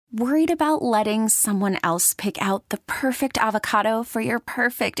Worried about letting someone else pick out the perfect avocado for your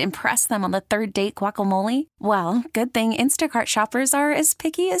perfect impress them on the third date guacamole? Well, good thing Instacart shoppers are as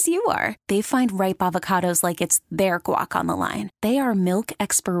picky as you are. They find ripe avocados like it's their guac on the line. They are milk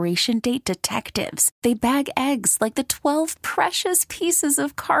expiration date detectives. They bag eggs like the 12 precious pieces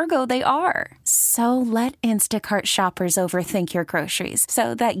of cargo they are. So let Instacart shoppers overthink your groceries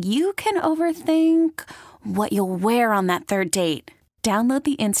so that you can overthink what you'll wear on that third date. Download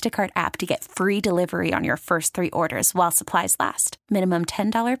the Instacart app to get free delivery on your first 3 orders while supplies last. Minimum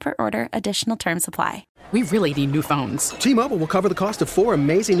 $10 per order. Additional terms apply. We really need new phones. T-Mobile will cover the cost of 4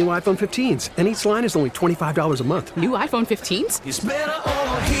 amazing new iPhone 15s, and each line is only $25 a month. New iPhone 15s? It's better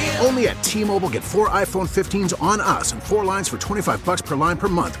over here. Only at T-Mobile, get 4 iPhone 15s on us and 4 lines for $25 per line per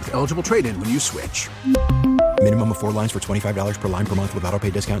month with eligible trade-in when you switch. Minimum of 4 lines for $25 per line per month with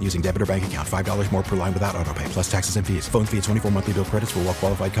autopay discount using debit or bank account. $5 more per line without autopay, plus taxes and fees. Phone fee at 24 monthly bill credits for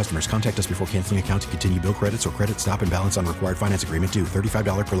well-qualified customers. Contact us before canceling account to continue bill credits or credit stop and balance on required finance agreement due.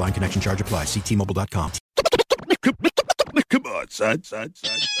 $35 per line connection charge applies. See T-Mobile.com. Come on, son.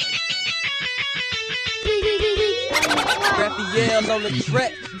 Raphael on the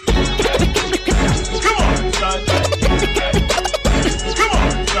track. Come on, son. Come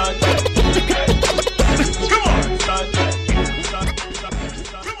on, son. Come on, son.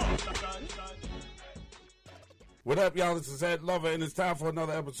 What up, y'all? This is Ed Lover, and it's time for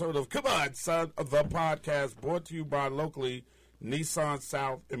another episode of Come On, Son, the podcast, brought to you by locally Nissan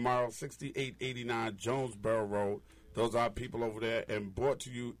South in Mile 6889 Jonesboro Road. Those are people over there, and brought to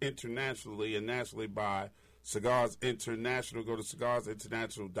you internationally and nationally by Cigars International. Go to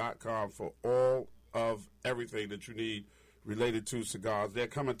cigarsinternational.com for all of everything that you need related to cigars. They're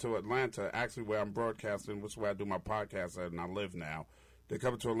coming to Atlanta, actually where I'm broadcasting, which is where I do my podcast at, and I live now. They're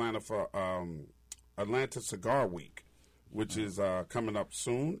coming to Atlanta for Atlanta Cigar Week, which is coming up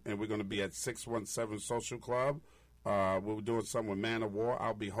soon, and we're going to be at 617 Social Club. We're doing something with Man of War.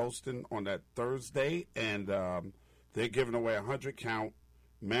 I'll be hosting on that Thursday, and they're giving away 100-count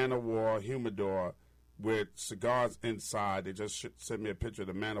Man of War humidor with cigars inside. They just sent me a picture of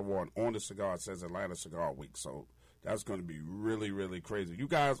the Man of War, and on the cigar it says Atlanta Cigar Week. So that's going to be really, really crazy. You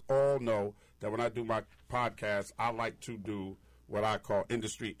guys all know that when I do my podcast, I like to do what I call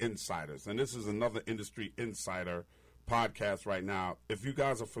industry insiders. And this is another industry insider podcast right now. If you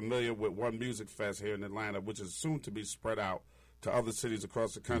guys are familiar with One Music Fest here in Atlanta, which is soon to be spread out to other cities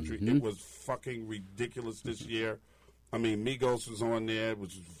across the country, It was fucking ridiculous this year. I mean, Migos was on there,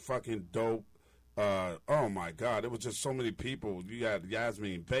 which was fucking dope. Oh, my God. It was just so many people. You had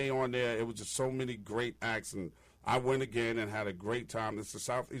Yasmin Bey on there. It was just so many great acts. And I went again and had a great time. It's the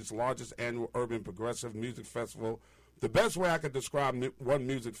Southeast's largest annual urban progressive music festival. The best way I could describe One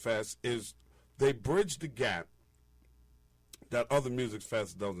Music Fest is they bridge the gap that other music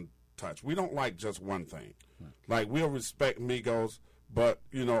fests doesn't touch. We don't like just one thing. Like, we'll respect Migos, but,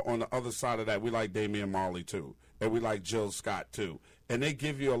 you know, on the other side of that, we like Damian Marley, too. And we like Jill Scott, too. And they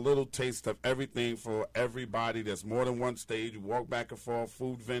give you a little taste of everything for everybody. There's more than one stage. You walk back and forth,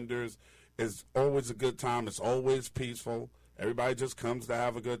 food vendors. It's always a good time. It's always peaceful. Everybody just comes to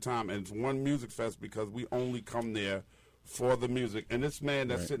have a good time. And it's One Music Fest because we only come there for the music. And this man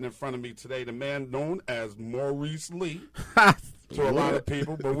that's sitting in front of me today, the man known as Maurice Lee to a lot of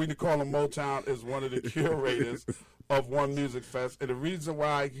people, but we call him Moetown, is one of the curators of One Music Fest. And the reason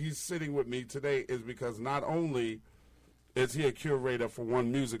why he's sitting with me today is because not only is he a curator for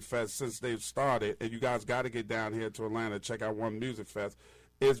One Music Fest since they've started, and you guys got to get down here to Atlanta, check out One Music Fest,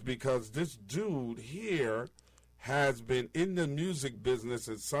 is because this dude here has been in the music business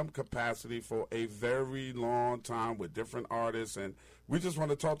in some capacity for a very long time with different artists, and we just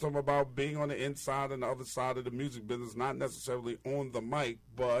want to talk to him about being on the inside and the other side of the music business, not necessarily on the mic,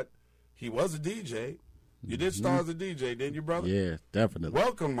 but he was a DJ. You did start as a DJ, didn't you, brother? Yeah, definitely.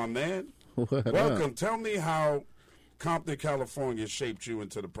 Welcome, my man. Welcome. Tell me how Compton, California shaped you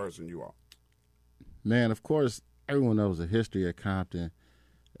into the person you are. Man, of course, everyone knows the history of Compton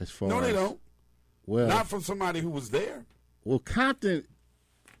as far as... No, they don't. Well, not from somebody who was there. Well, Compton,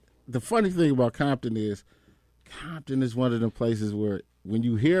 the funny thing about Compton is one of them places where when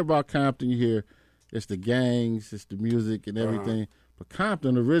you hear about Compton, you hear it's the gangs, it's the music and everything. But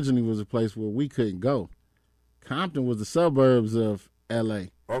Compton originally was a place where we couldn't go. Compton was the suburbs of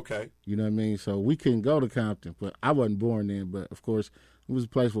L.A. Okay. You know what I mean? So we couldn't go to Compton, but I wasn't born then. But, of course, it was a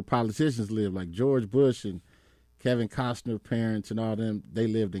place where politicians lived, like George Bush and Kevin Costner parents and all them, they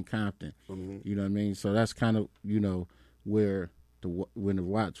lived in Compton. You know what I mean? So that's kind of, you know, where when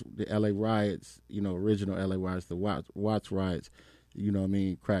the L.A. riots, you know, original L.A. riots, the Watts riots, you know what I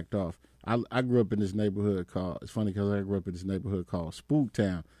mean, cracked off. I grew up in this neighborhood called, it's funny because I grew up in this neighborhood called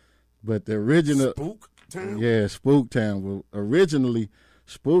Spooktown. But the original Spooktown? Yeah, Spooktown. Well, originally,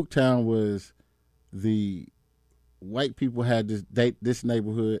 Spooktown was the white people had this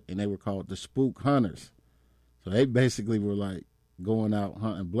neighborhood, and they were called the Spook Hunters. So they basically were like going out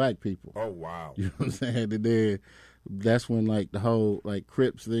hunting black people. Oh, wow. You know what I'm saying? And then that's when like the whole like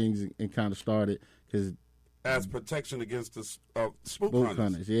Crips things and kind of started, because as protection against the spook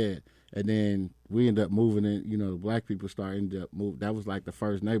hunters. Yeah. And then we ended up moving in, you know, the black people ended up moving. That was like the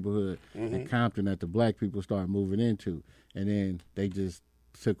first neighborhood in Compton that the black people started moving into. And then they just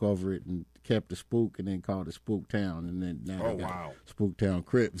took over it and kept the spook and then called it Spooktown. And then now they got Spooktown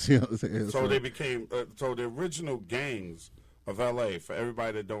Crips. You know what I'm saying? So they became, so the original gangs of L.A., for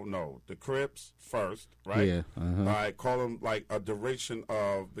everybody that don't know, the Crips first, right? Yeah. I call them like a duration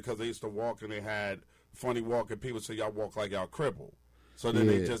of, because they used to walk and they had funny walking people say y'all walk like y'all cripple. So then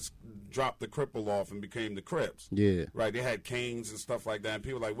they just dropped the cripple off and became the Crips. Yeah. Right, they had canes and stuff like that. And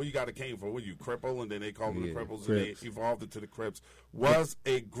people were like, what you got a cane for? What, you cripple? And then they called them the Cripples, Crips. and they evolved it to the Crips. Was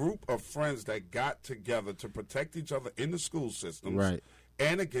a group of friends that got together to protect each other in the school systems. Right.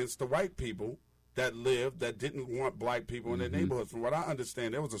 And against the white people that lived, that didn't want black people in their neighborhoods. From what I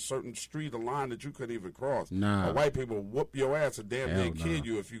understand, there was a certain street, a line that you couldn't even cross. Nah. White people whoop your ass and damn near kill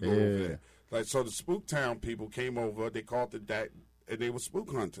you if you go over there. Like, so the Spooktown people came over, they called it that, and they were spook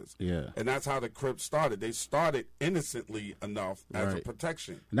hunters. Yeah. And that's how the Crips started. They started innocently enough as a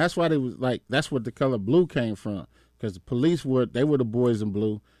protection. And that's why they was like, that's what the color blue came from. Because the police were the boys in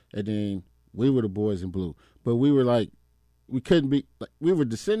blue, and then we were the boys in blue. But we were like, we couldn't be, like, we were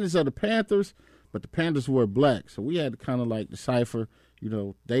descendants of the Panthers, but the Panthers wore black. So we had to kind of like decipher, you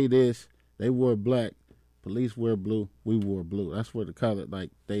know, they wore black. Police wear blue, we wore blue. That's where the color,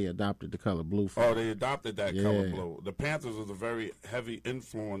 like, they adopted the color blue from. Oh, they adopted that color blue. The Panthers was a very heavy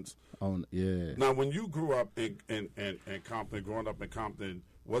influence. Now, when you grew up in Compton, growing up in Compton,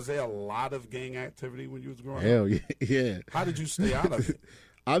 was there a lot of gang activity when you was growing up? Hell yeah. How did you stay out of it?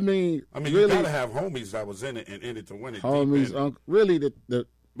 I mean, really, you gotta have homies that was in it and in it to win it. Homies, really,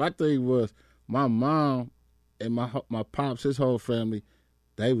 my thing was my mom and my pops, his whole family,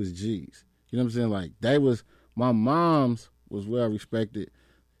 they was G's. You know what I'm saying? Like, they was, my mom's was well respected,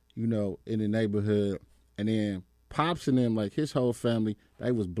 you know, in the neighborhood. And then Pops and them, like, his whole family,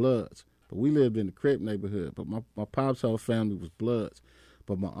 they was Bloods. But we lived in the Crip neighborhood. But my Pops' whole family was Bloods.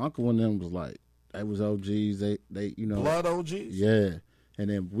 But my uncle and them was like, they was OGs. They you know. Blood OGs? Yeah. And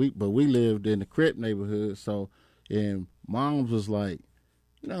then we lived in the Crip neighborhood. So, and Mom's was like,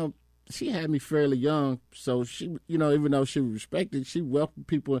 you know, she had me fairly young. So she, you know, even though she was respected, she welcomed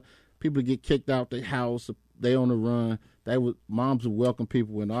people to get kicked out their house. They on the run. Moms would welcome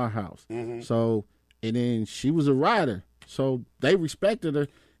people in our house. So, and then she was a rider. So they respected her.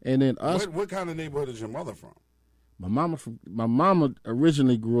 And then us. What kind of neighborhood is your mother from? My mama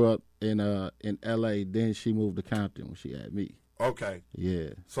originally grew up in L.A. Then she moved to Compton when she had me. Okay. Yeah.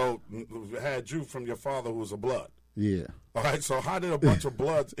 So had you from your father who was a Blood. Yeah. All right, so how did a bunch of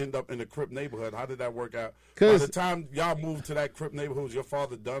Bloods end up in the Crip neighborhood? How did that work out? By the time y'all moved to that Crip neighborhood, was your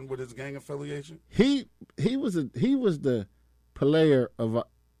father done with his gang affiliation? He was the player of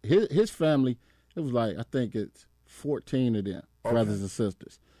his family. It was like, I think it's 14 of them, brothers and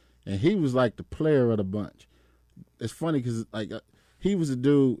sisters. And he was like the player of the bunch. It's funny because like he was a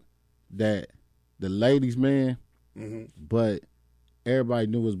dude that the ladies' man, but everybody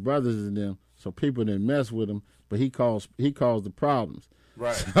knew his brothers and them, so people didn't mess with him. But he caused the problems.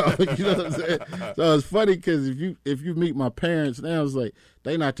 Right. So, you know what I'm saying? So it's funny because if you meet my parents now, it's like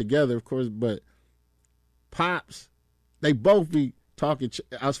they not together, of course, but Pops, they both be talking.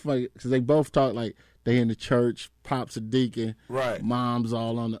 I was funny because they both talk like they in the church. Pops a deacon. Right. Mom's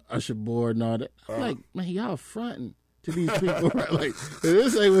all on the usher board and all that. I'm like, man, y'all fronting to these people. Right? Like,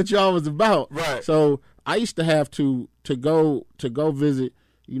 this ain't what y'all was about. Right. So I used to have to go visit,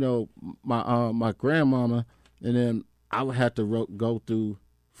 you know, my grandmama. And then I would have to go through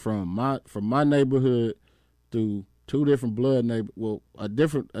from my neighborhood through two different blood a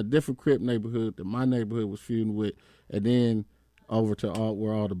different Crip neighborhood that my neighborhood was feuding with, and then over to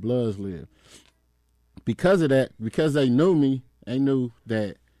where all the Bloods live. Because of that, because they knew me, they knew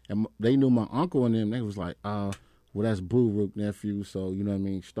that, and they knew my uncle and them. They was like, well, that's Boo Rook nephew, so you know what I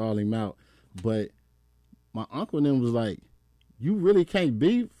mean, stall him out. But my uncle and them was like, you really can't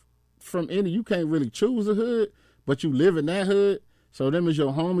be from any, you can't really choose a hood, but you live in that hood. So them as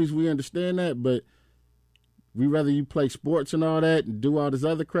your homies, we understand that, but we rather you play sports and all that and do all this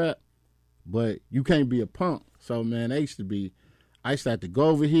other crap, but you can't be a punk. So man, I used to have to go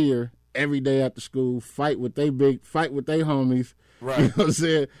over here every day after school, fight with they homies. Right. You know what I'm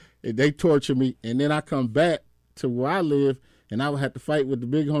saying? And they torture me, and then I come back to where I live, and I would have to fight with the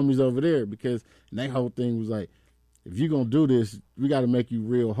big homies over there because their whole thing was like, if you're going to do this, we got to make you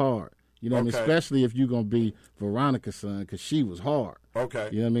real hard. You know what I mean? Especially if you're going to be Veronica's son because she was hard. Okay.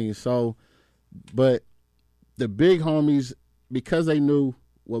 You know what I mean? So, but the big homies, because they knew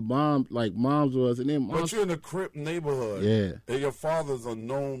what moms was, and then moms. But you're in a Crip neighborhood. Yeah. And your father's a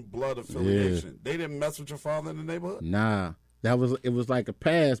known blood affiliation. Yeah. They didn't mess with your father in the neighborhood? Nah. It was like a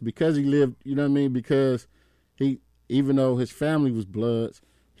pass because he lived, you know what I mean? Because he, even though his family was Bloods,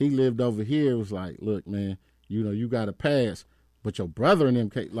 he lived over here. It was like, look, man, you know, you got a pass, but your brother and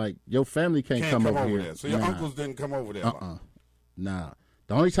them, your family can't come over here. There. So your uncles didn't come over there? Nah.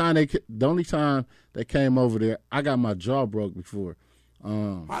 The only time they came over there, I got my jaw broke before.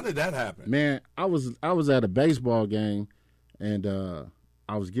 How did that happen? Man, I was at a baseball game, and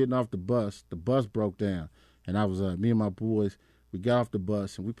I was getting off the bus. The bus broke down, and I was me and my boys. We got off the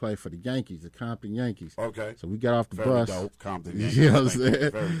bus and we played for the Yankees, the Compton Yankees. Okay. So we got off the bus. Very dope, Compton Yankees. You know what I'm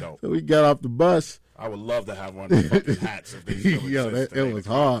saying? Very dope. So we got off the bus. I would love to have one of the fucking hats if they still exist. It was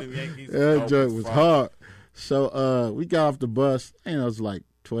hard. That joke was hard. So we got off the bus, and I was like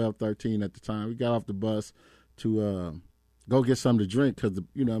 12, 13 at the time. We got off the bus to go get something to drink because,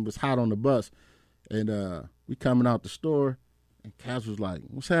 it was hot on the bus. And we coming out the store, and Cass was like,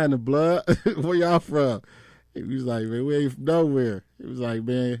 what's happening, blood? Where y'all from? He was like, man, we ain't from nowhere. He was like,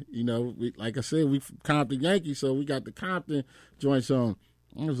 man, like I said, we from Compton Yankees, so we got the Compton joints on.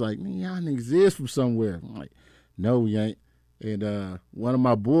 I was like, man, y'all niggas is from somewhere. I'm like, no, we ain't. And one of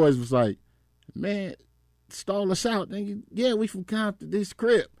my boys was like, man, stall us out. Nigga. Yeah, we from Compton, this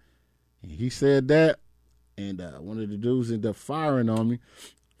Crip. And he said that, and one of the dudes ended up firing on me.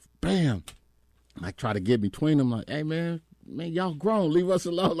 Bam. Like, try to get between them, like, hey, man, y'all grown. Leave us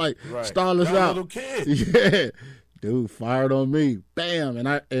alone. Like, stall us out. Little kid. Yeah. Dude fired on me. Bam.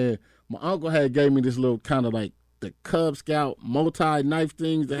 And my uncle had gave me this little kind of like the Cub Scout multi-knife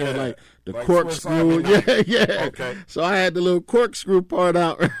things that had like the corkscrew. Yeah. Okay. So I had the little corkscrew part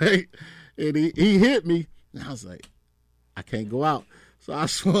out, right? And he hit me. And I was like, I can't go out. So I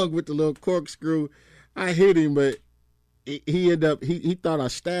swung with the little corkscrew. I hit him, but he ended up, he thought I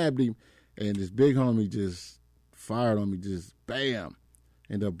stabbed him. And this big homie just fired on me, just bam.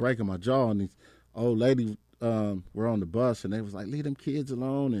 Ended up breaking my jaw. And these old lady were on the bus, and they was like, leave them kids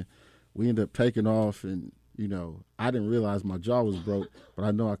alone. And we ended up taking off, and, I didn't realize my jaw was broke, but I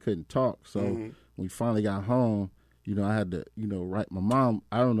know I couldn't talk. So when we finally got home, I had to, write my mom.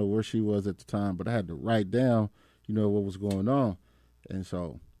 I don't know where she was at the time, but I had to write down, what was going on. And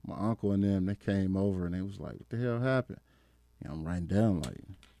so my uncle and them, they came over, and they was like, what the hell happened? I'm writing down, like,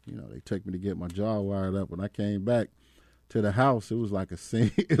 they took me to get my jaw wired up. When I came back to the house, it was like a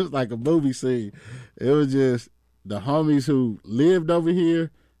scene. It was like a movie scene. It was just the homies who lived over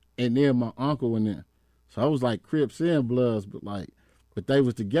here and then my uncle and them. So I was like Crips and Bloods, but they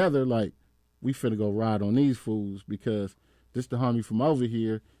was together like, we finna go ride on these fools because this the homie from over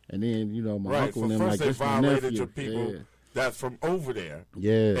here, and then, my uncle and them, like, this my nephew. First they violated your people. Yeah. That's from over there.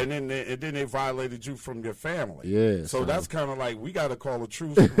 Yeah. And then they violated you from your family. Yeah. So that's kind of like, we got to call a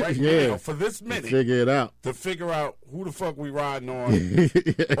truce right now for this minute. Figure it out. To figure out who the fuck we riding on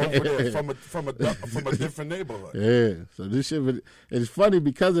over there from a different neighborhood. Yeah. So this shit, it's funny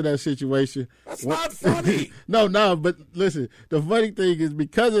because of that situation. That's not funny. No, but listen, the funny thing is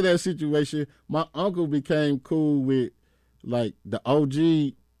because of that situation, my uncle became cool with, like, the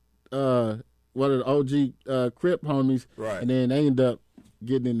OG, one of the OG Crip homies, right? And then they end up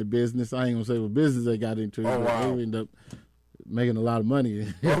getting into business. I ain't gonna say what business they got into, but they end up making a lot of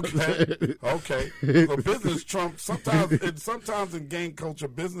money. Okay. So business trumps sometimes in gang culture,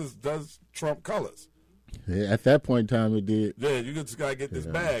 business does trump colors. Yeah, at that point in time, it did. Yeah, you just gotta get this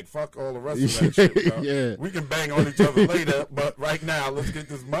bag. Fuck all the rest of that shit. Yeah, we can bang on each other later, but right now, let's get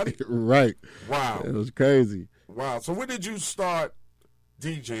this money. Right. Wow. It was crazy. Wow. So when did you start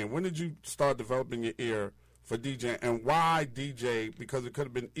DJing? When did you start developing your ear for DJing, and why DJ? Because it could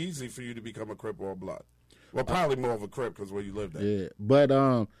have been easy for you to become a Crip or a Blood. Well, probably more of a Crip because where you lived at. Yeah, but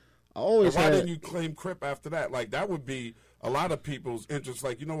I always. And why didn't you claim Crip after that? Like, that would be a lot of people's interest.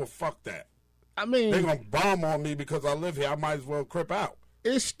 Like, what? Fuck that. I mean, they're gonna bomb on me because I live here. I might as well Crip out.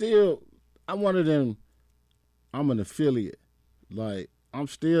 It's still. I'm one of them. I'm an affiliate. Like, I'm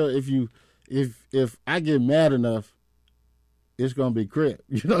still. If I get mad enough, it's gonna be Crip.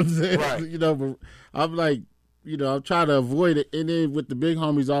 You know what I'm saying? Right. But I'm like, I'm trying to avoid it. And then with the big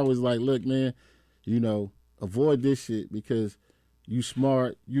homies, always like, look, man, avoid this shit because you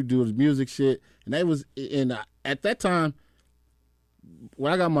smart, you do the music shit. And at that time,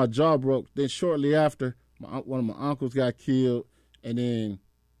 when I got my jaw broke, then shortly after, one of my uncles got killed, and then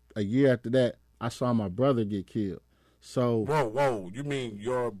a year after that, I saw my brother get killed. So whoa! You mean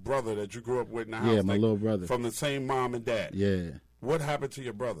your brother that you grew up with in the house? Yeah, my little brother from the same mom and dad. Yeah. What happened to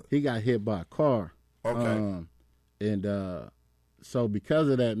your brother? He got hit by a car. Okay. So because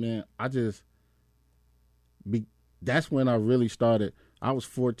of that, man, that's when I really started. I was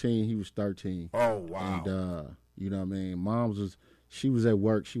 14, he was 13. Oh wow! And you know what I mean. She was at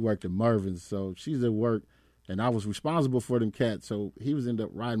work. She worked at Mervin's, so she's at work, and I was responsible for them cats. So he was ended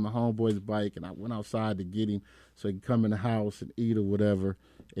up riding my homeboy's bike, and I went outside to get him so he could come in the house and eat or whatever.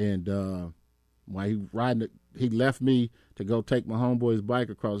 And while he riding, he left me to go take my homeboy's bike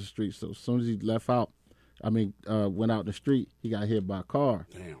across the street. So as soon as he went out in the street, he got hit by a car.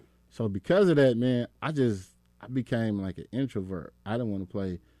 Damn. So because of that, man, I became like an introvert. I didn't want to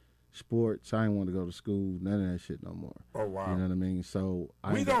play sports. I didn't want to go to school. None of that shit no more. Oh wow! You know what I mean? So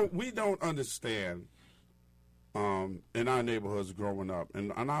we don't understand. In our neighborhoods growing up,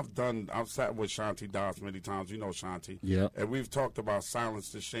 and I've sat with Shanti Das many times. You know Shanti. Yeah. And we've talked about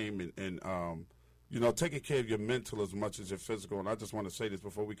silence to shame and taking care of your mental as much as your physical. And I just want to say this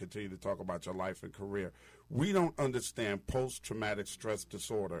before we continue to talk about your life and career. We don't understand post-traumatic stress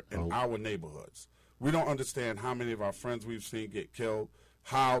disorder in our neighborhoods. We don't understand how many of our friends we've seen get killed,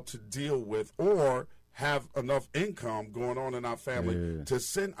 how to deal with or have enough income going on in our family to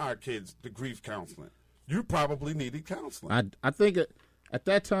send our kids to grief counseling. You probably needed counseling. I think at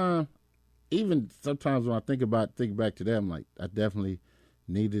that time, even sometimes when I think back to that, I'm like, I definitely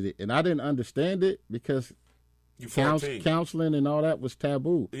needed it. And I didn't understand it because counseling and all that was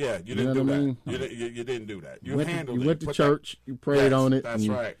taboo. Yeah, you didn't do that. I mean? You didn't do that. You went to church, you prayed on it. That's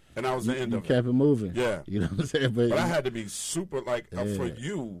right. And that was the end of it. You kept it moving. Yeah. You know what I'm saying? But I had to be super, for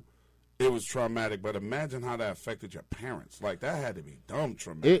you, it was traumatic. But imagine how that affected your parents. Like, that had to be dumb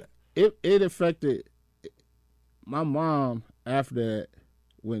traumatic. It affected my mom. After that,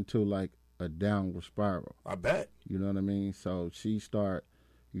 went to like a downward spiral. I bet. You know what I mean? So she started,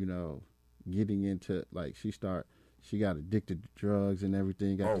 getting into she got addicted to drugs and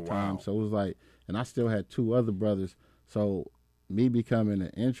everything at the time. Wow. So it was like, and I still had two other brothers. So me becoming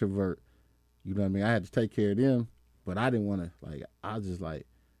an introvert, you know what I mean? I had to take care of them, but I didn't want to, I was just like,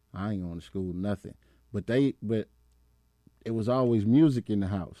 I ain't going to school, nothing. But it was always music in the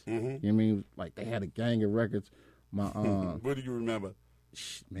house. Mm-hmm. You know what I mean? Like they had a gang of records. What do you remember?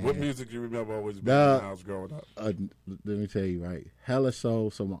 Man. What music do you remember always being in the house growing up? Let me tell you, right? Hella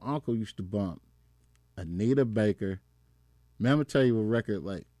soul. So my uncle used to bump Anita Baker. Man, I'm going to tell you a record,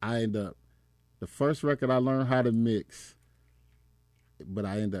 the first record I learned how to mix, but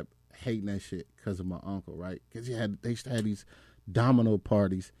I ended up hating that shit because of my uncle, right? Because they used to have these domino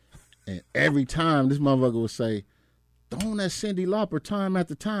parties, and every time this motherfucker would say, "Throw on that Cyndi Lauper time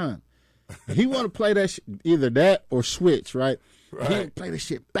after time." He want to play that either that or switch, right? Right. He play this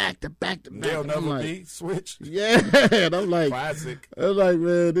shit back to back to back. They'll never be switch. Yeah, and I'm like, classic. I was like,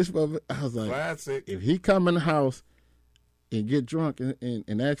 man, this motherfucker. I was like, classic. If he come in the house and get drunk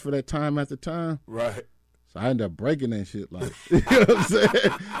and ask for that time after time, right? So I ended up breaking that shit. Like, you know what I'm saying?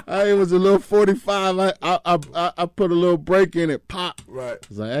 It was a little 45. I put a little break in it, pop. Right. I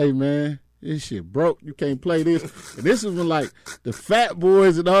was like, hey man, this shit broke. You can't play this. And this is when the Fat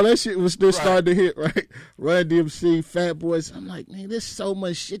Boys and all that shit was still starting to hit, right? Run DMC, Fat Boys. I'm like, man, there's so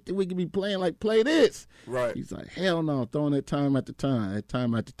much shit that we could be playing. Like, play this. Right. He's like, hell no, throwing that time at the time. That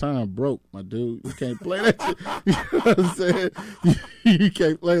time at the time broke, my dude. You can't play that shit. You know what I'm saying? You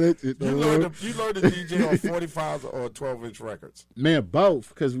can't play that shit. You learned to DJ on 45s or 12-inch records? Man, both.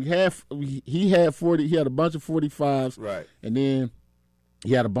 Because he had 40. He had a bunch of 45s. Right. And then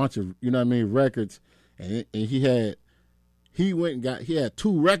he had a bunch of, records, and he had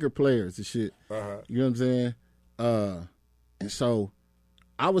two record players and shit. Uh-huh. You know what I'm saying? And so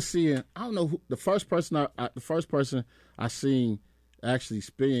I was seeing, I don't know who the first person I seen actually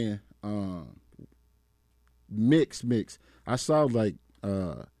spin mix. I saw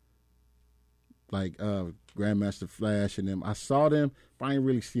Grandmaster Flash and them. I saw them, but I didn't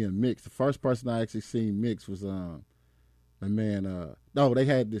really see them mix. The first person I actually seen mix was my man, they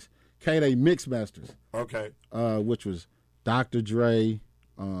had this K-Day Mix Masters. Okay. Which was Dr. Dre,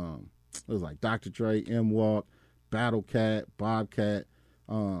 it was like Dr. Dre, M-Walk, Battle Cat, Bobcat,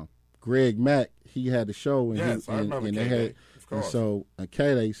 Greg Mack, he had the show. And I remember and K-Day, they had, of course. And so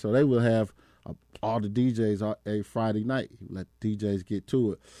K-Day, so they would have all the DJs every Friday night. He would let the DJs get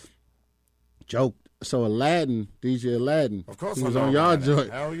to it. So DJ Aladdin, of course, he was on y'all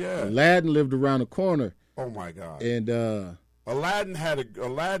joint. Hell yeah. Aladdin lived around the corner. Oh my God. And Aladdin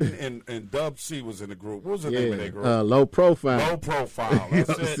and Dub C was in the group. What was the name of that group? Low Profile. Low Profile.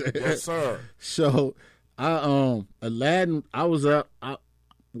 That's it. Yes, sir. So Aladdin, I was up, I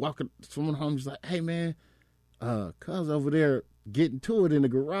walking someone home. He's like, "Hey man, cuz over there getting to it in the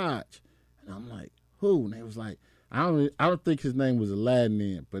garage. And I'm like, who? And they was like, I don't think his name was Aladdin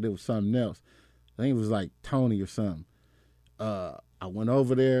then, but it was something else. I think it was like Tony or something. I went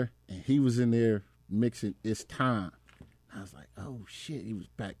over there, and he was in there mixing It's Time. I was like, oh, shit. He was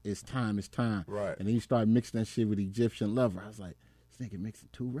back. It's time. Right. And then he started mixing that shit with Egyptian Lover. I was like, this nigga mixing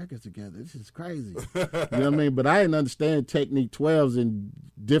 2 records together. This is crazy. You know what I mean? But I didn't understand Technique 12s and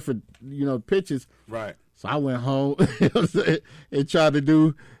different, pitches. Right. So I went home and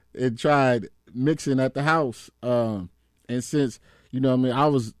tried mixing at the house. And since, I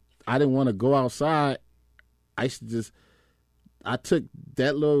didn't want to go outside, I took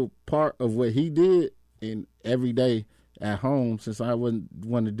that little part of what he did, and every day at home, since I wouldn't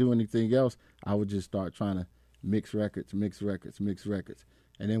want to do anything else, I would just start trying to mix records.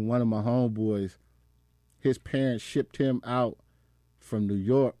 And then one of my homeboys, his parents shipped him out from New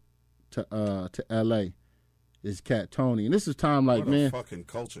York to L.A., this cat Tony. And this is time like, what a man. fucking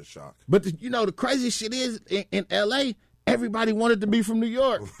culture shock. But, the crazy shit is, in L.A., everybody wanted to be from New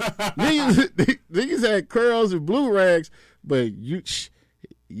York. niggas had curls and blue rags, but you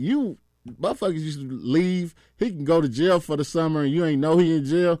motherfuckers used to leave. He can go to jail for the summer, and you ain't know he in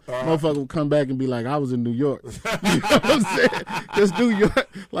jail. Motherfucker will come back and be like, I was in New York. You know what I'm saying? Because New York,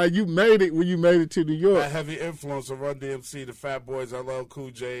 like, you made it when you made it to New York. That heavy influence of Run DMC, the Fat Boys, LL Cool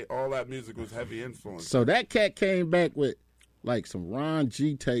J, all that music was heavy influence. So that cat came back with, like, some Ron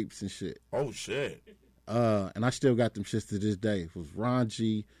G tapes and shit. Oh, shit. And I still got them shits to this day. It was Ron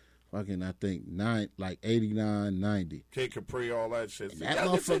G, fucking, I think, 89, 90. Kid Capri, all that shit. That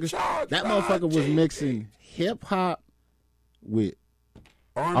motherfucker was mixing hip-hop with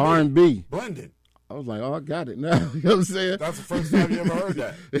R&B. Blended. I was like, oh, I got it now. You know what I'm saying? That's the first time you ever heard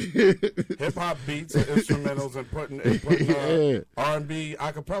that. Hip-hop beats and instrumentals and putting R&B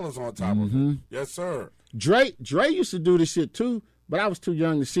acapellas on top of it. Yes, sir. Dre used to do this shit, too. But I was too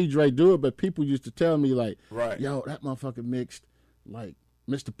young to see Dre do it, but people used to tell me, like, right. Yo, that motherfucker mixed, like,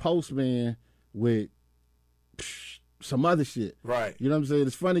 Mr. Postman with some other shit. Right. You know what I'm saying?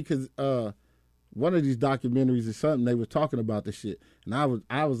 It's funny because one of these documentaries or something, they were talking about this shit. And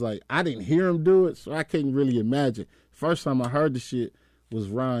I was like, I didn't hear him do it, so I couldn't really imagine. First time I heard the shit was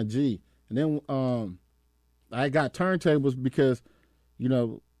Ron G. And then I got turntables because,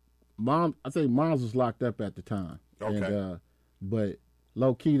 I think Mom's was locked up at the time. Okay. And, but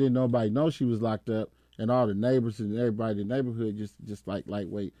low-key, didn't nobody know she was locked up, and all the neighbors and everybody in the neighborhood just like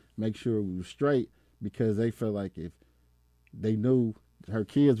lightweight, make sure we were straight, because they felt like if they knew her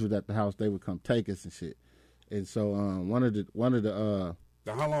kids was at the house, they would come take us and shit. And so one of the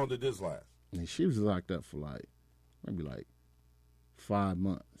Now, how long did this last? And she was locked up for maybe 5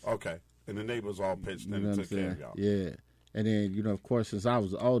 months. Okay. And the neighbors all pitched in and took care of y'all. Yeah. And then, of course, since I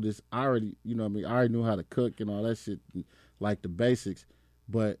was the oldest, I already, I already knew how to cook and all that shit, like the basics.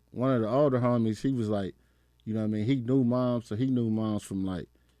 But one of the older homies, he was like, he knew Mom, so he knew Mom's from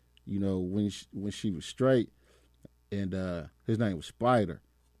when she was straight. And his name was Spider.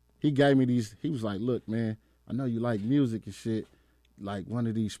 He gave me these, he was like, look, man, I know you like music and shit. Like, one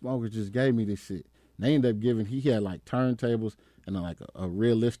of these smokers just gave me this shit. And they ended up he had like turntables and like a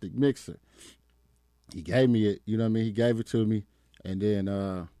realistic mixer. He gave me it, he gave it to me. And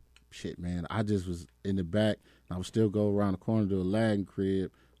then, shit, man, I just was in the back. I would still go around the corner to a Latin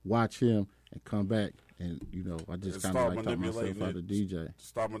crib, watch him, and come back. And, I just kind of taught myself how to DJ.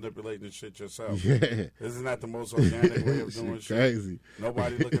 Start manipulating the shit yourself. Yeah. Isn't that the most organic way of doing shit? Crazy.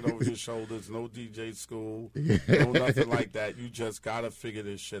 Nobody looking over your shoulders, no DJ school, no nothing like that. You just got to figure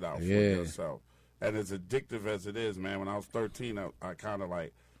this shit out for yourself. And as addictive as it is, man, when I was 13, I kind of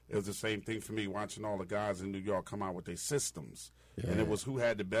it was the same thing for me watching all the guys in New York come out with their systems. Yeah. And it was who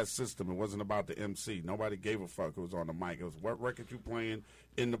had the best system. It wasn't about the MC. Nobody gave a fuck who was on the mic. It was what record you playing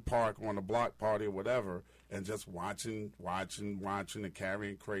in the park, on the block party or whatever, and just watching and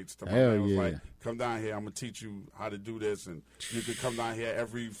carrying crates. To my man was like, come down here, I'm going to teach you how to do this, and you could come down here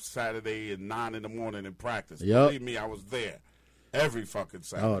every Saturday at 9 in the morning and practice. Yep. Believe me, I was there every fucking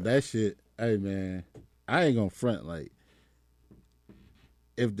Saturday. Oh, that shit. Hey, man, I ain't going to front,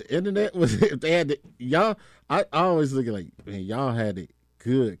 if the internet was, if they had y'all, I always look at man, y'all had it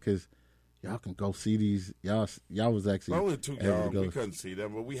good because y'all can go see these. Y'all was actually. We were too young. We couldn't see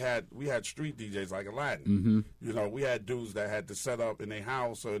them, but we had street DJs like Aladdin. We had dudes that had to set up in their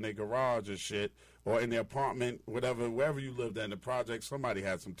house or in their garage or shit, or in their apartment, wherever you lived in the project. Somebody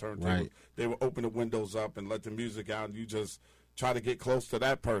had some turntables. Right. They would open the windows up and let the music out, and you just try to get close to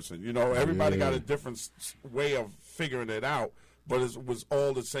that person. Everybody got a different way of figuring it out. but it was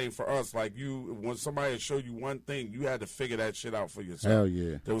all the same for us. Like when somebody showed you one thing, you had to figure that shit out for yourself. Hell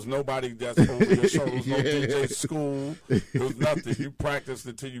yeah. There was nobody that's over your shoulder. There was no DJ school. There was nothing. You practiced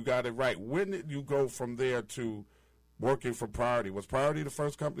until you got it right. When did you go from there to working for Priority? Was Priority the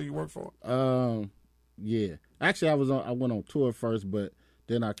first company you worked for? Yeah. Actually, I went on tour first, but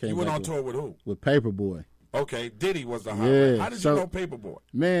then I came. You went on tour with who? With Paperboy. Okay, Diddy was the highlight. How did you know Paperboy?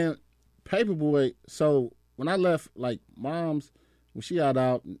 Man, Paperboy. So when I left, like Mom's, when she got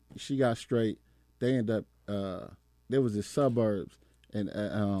out, she got straight. They ended up. There was this suburbs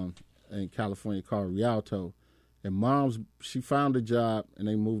in California called Rialto, and Mom's she found a job and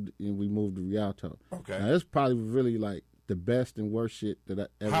we moved to Rialto. Okay, now this probably was really like the best and worst shit that I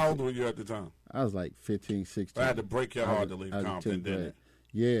ever. How old were you at the time? I was like 15, 16. I had to break your heart to leave Compton, didn't it?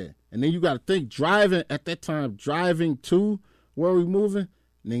 Yeah, and then you got to think driving to where we moving,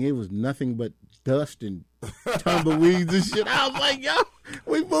 nigga, it was nothing but dust and tumbleweeds and shit. I was like, yo,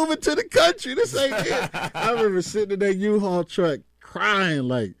 we moving to the country. This ain't it. I remember sitting in that U-Haul truck crying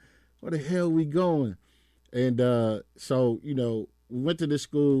like, where the hell we going? And so, you know, we went to this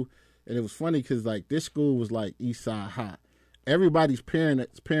school, and it was funny because, like, this school was like East Side High. Everybody's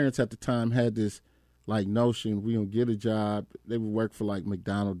parents at the time had this, like, notion we don't get a job. They would work for, like,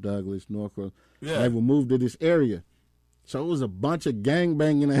 McDonnell Douglas, Norcross. Yeah. They would move to this area. So it was a bunch of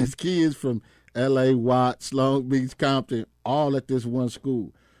gangbanging ass kids from L.A., Watts, Long Beach, Compton, all at this one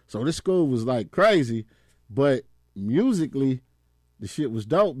school. So this school was, like, crazy. But musically, the shit was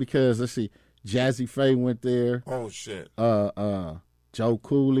dope because, let's see, Jazzy Faye went there. Oh, shit. Joe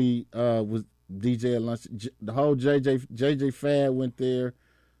Cooley was DJ at lunch. The whole JJ Fad went there.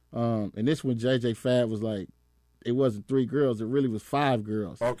 And this when JJ Fad was like, it wasn't 3 girls, it really was 5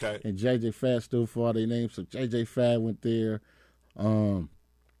 girls. Okay. And JJ Fad stood for all their names, so JJ Fad went there. And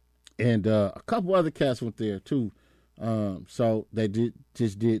a couple other cats went there too. So they did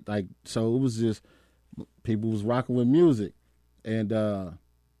so it was just people was rocking with music. And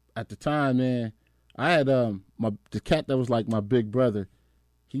at the time, man, I had the cat that was like my big brother.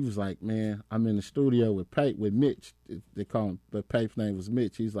 He was like, man, I'm in the studio with Mitch. They call him, but Pape's name was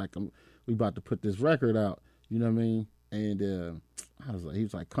Mitch. He's like, we about to put this record out. You know what I mean? And he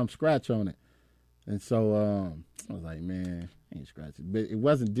was like, come scratch on it. And so I was like, man, I ain't scratching. But it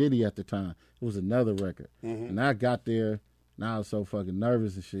wasn't Diddy at the time. It was another record. Mm-hmm. And I got there, and I was so fucking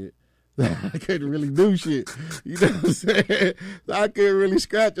nervous and shit. I couldn't really do shit. You know what I'm saying? So I couldn't really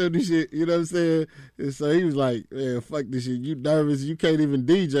scratch on this shit. You know what I'm saying? And so he was like, man, fuck this shit. You nervous. You can't even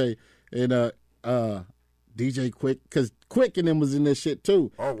DJ. And DJ Quick, because Quick and them was in that shit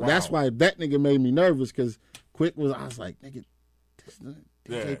too. Oh, wow. That's why that nigga made me nervous, because Quick was, I was like, nigga, this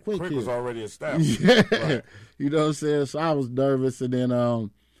DJ Quick was already established. Yeah. Right. You know what I'm saying? So I was nervous. And then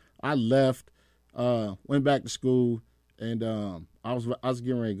I left, went back to school, and I was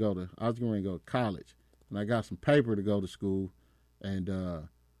getting ready to go to college, and I got some paper to go to school, and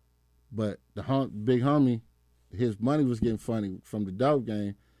but the big homie, his money was getting funny from the dope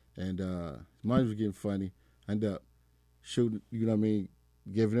game, and his money was getting funny. I ended up shooting, you know what I mean,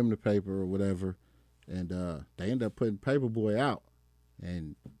 giving him the paper or whatever, and they ended up putting Paperboy out,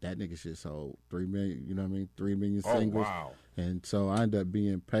 and that nigga shit sold 3 million, you know what I mean, 3 million singles. Oh, wow. And so I ended up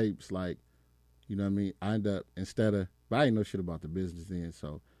being Papes, like, you know what I mean, I ended up, but I didn't know shit about the business then,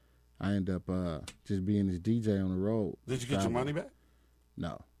 so I ended up just being this DJ on the road. Did you get your money back?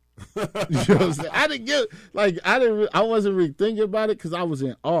 No. You know what I'm saying? I wasn't really thinking about it because I was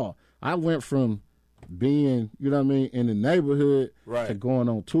in awe. I went from being, you know what I mean, in the neighborhood to going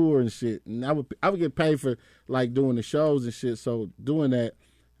on tour and shit. And I would get paid for, like, doing the shows and shit. So doing that,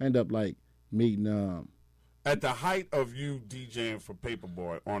 I ended up, like, meeting. At the height of you DJing for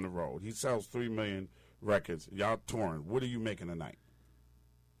Paperboy on the road, he sells 3 million records. Y'all touring. What are you making a night?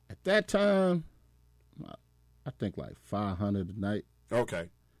 At that time, I think like 500 a night. Okay.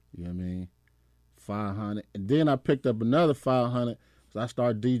 You know what I mean? 500. And then I picked up another 500, so I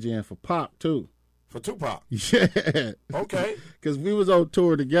started DJing for Pop, too. For Tupac? Yeah. Okay. Because we was on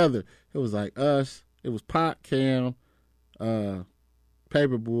tour together. It was like us. It was Pop, Cam,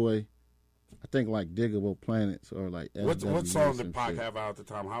 Paperboy, I think like Diggable Planets or like what song did Pac have out at the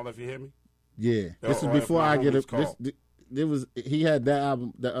time? Holla If You Hear Me? Yeah. This is before I get it. It was, he had that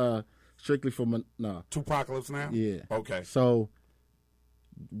album, Strictly for Tupacalypse Now? Yeah. Okay. So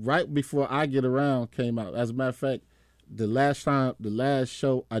right before I Get Around came out, as a matter of fact, the last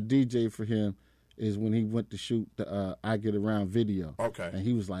show I DJ'd for him is when he went to shoot the I Get Around video. Okay. And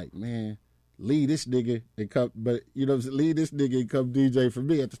he was like, man, leave this nigga and come, but you know, leave this nigga and come DJ for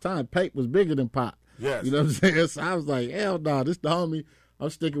me. At the time, Pape was bigger than Pop. Yes. You know what I'm saying? So I was like, hell no, this the homie. I'm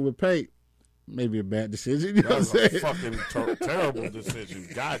sticking with Pape. maybe a bad decision. You know That was what I'm a saying? fucking terrible decision.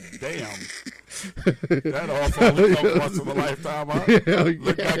 God damn. That all only comes once in a lifetime, huh?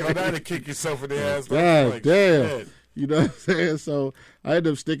 Look back on that and kick yourself in the ass. God like, damn. shit. You know what I'm saying? So I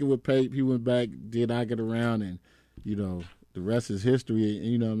ended up sticking with Pape. He went back, did I Get Around, and, you know, the rest is history,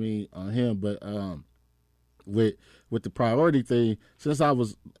 you know what I mean, on him. But with the priority thing, since I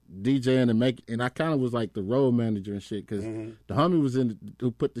was DJing and I kind of was like the road manager and shit, because the homie was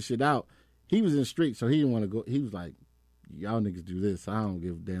who put the shit out, he was in the street, so he didn't want to go. He was like, y'all niggas do this. I don't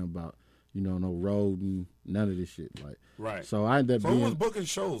give a damn about, you know, no road and none of this shit. Like, right. So I ended up who was booking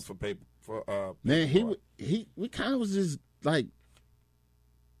shows for Paper? Man, we kind of was just like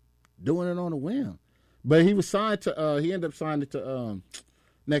doing it on a whim. But he was signed to he ended up signing to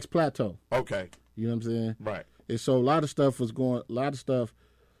Next Plateau. Okay. You know what I'm saying? Right. And so a lot of stuff was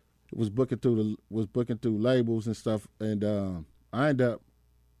booking through labels and stuff, and I ended up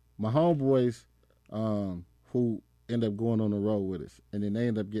my homeboys who ended up going on the road with us, and then they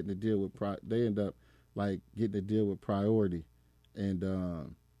ended up getting a deal with Priority, and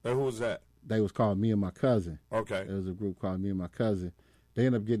And who was that? they was called Me and My Cousin. Okay. There was a group called Me and My Cousin. They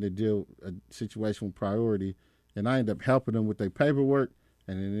ended up getting a situation with Priority, and I ended up helping them with their paperwork,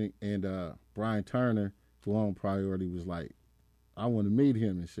 and Brian Turner, who owned Priority, was like, I want to meet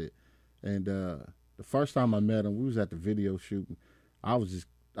him and shit. And the first time I met him, we was at the video shooting. I was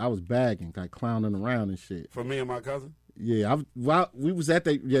bagging, like clowning around and shit. For Me and My Cousin? Yeah, we was at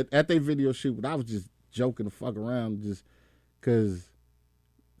their video shoot, but I was just joking the fuck around just because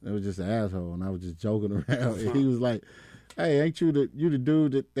it was just an asshole, and I was just joking around. And he was like, hey, ain't you the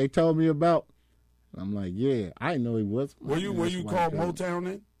dude that they told me about? And I'm like, yeah, I didn't know he was. Were you called Moetown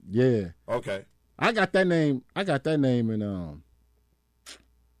then? Yeah. Okay. I got that name, and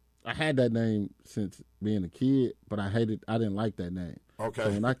I had that name since being a kid, but I didn't like that name. Okay.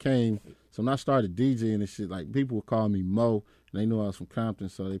 So when I started DJing and shit, like people would call me Mo, and they knew I was from Compton,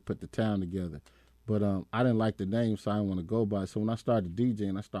 so they put the town together. But I didn't like the name, so I didn't want to go by it. So when I started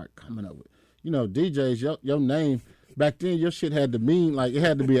DJing, I started coming up with, DJs, your name, back then your shit had to mean, like it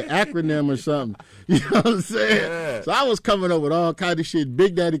had to be an acronym or something. You know what I'm saying? Yeah. So I was coming up with all kind of shit.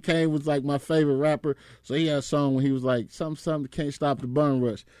 Big Daddy Kane was like my favorite rapper. So he had a song when he was like, something can't stop the bun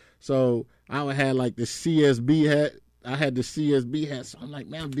rush. So I would have like the CSB hat. I had the CSB hat, so I'm like,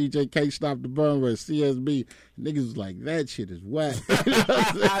 man, DJ Can't Stop the Bun Rush, CSB. Niggas was like, that shit is whack. You know what I'm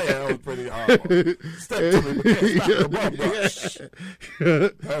saying? Yeah, that was pretty hard. Step to me, we can't stop the bum rush.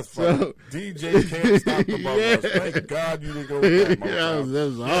 That's funny. So, DJ Can't Stop the Bum Rush. Thank God you didn't go with that, that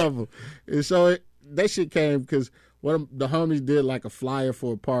was awful. And so that shit came because one of the homies did like a flyer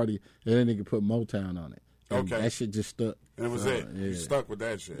for a party, and then they could put Moetown on it. And okay. That shit just stuck. And it was it. Yeah. You stuck with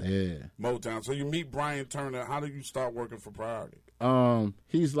that shit. Yeah. Moetown. So you meet Brian Turner. How did you start working for Priority?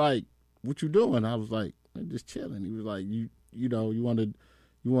 He's like, what you doing? I was like, I'm just chilling. He was like, you want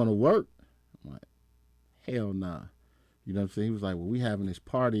to work? I'm like, hell nah. You know what I'm saying? He was like, well, we having this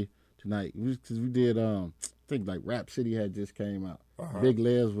party tonight. Because we did, I think like Rap City had just came out. Big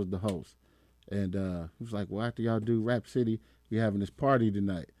Les was the host. And he was like, well, after y'all do Rap City, we having this party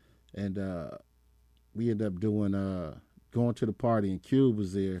tonight. And we ended up doing going to the party, and Cube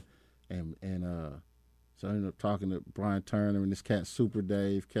was there, and so I ended up talking to Brian Turner and this cat Super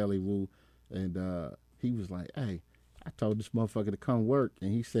Dave, Kelly Wu, and he was like, hey, I told this motherfucker to come work,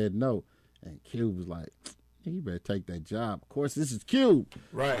 and he said no, and Cube was like, you better take that job. Of course, this is Cube.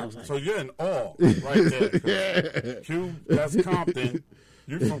 Right. Like, so you're in awe right there. Yeah. Cube, that's Compton.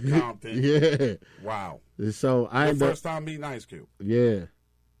 You're from Compton. Yeah. Wow. And so Your first time meeting Ice Cube. Yeah.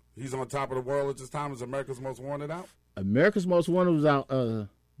 He's on top of the world at this time. Is America's Most Wanted out? America's Most Wanted was out.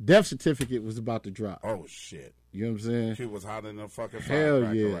 Death Certificate was about to drop. Oh, shit. You know what I'm saying? Cube was hot in the fucking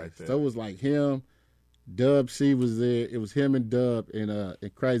Hell yeah. right there. So it was like him, Dub C was there. It was him and Dub and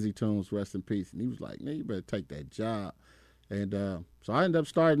Crazy Tunes, rest in peace. And he was like, man, you better take that job. And so I ended up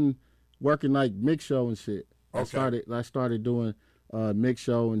starting working like mix show and shit. Okay. I started doing mix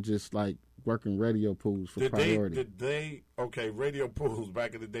show and just like working radio pools for Priority. Radio pools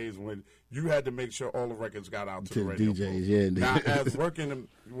back in the days when you had to make sure all the records got out to the radio DJs, pools. yeah. Now, as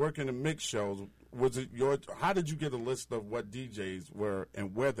working the mix shows, how did you get a list of what DJs were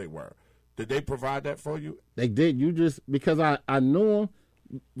and where they were? Did they provide that for you? They did. Because I knew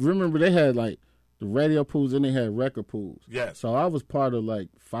them. Remember, they had like the radio pools and they had record pools. Yes. So I was part of like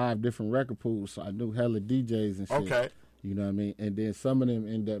 5 different record pools, so I knew hella DJs and shit. Okay. You know what I mean? And then some of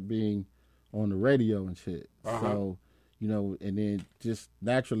them end up being on the radio and shit. So, and then just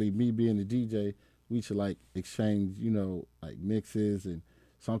naturally me being the DJ, we should like exchange, like mixes and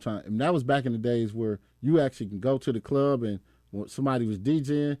sometimes, and that was back in the days where you actually can go to the club and when somebody was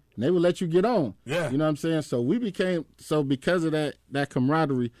DJing, and they would let you get on. Yeah. You know what I'm saying? So because of that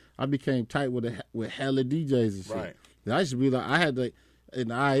camaraderie, I became tight with hella DJs and shit. Right. I used to be like, in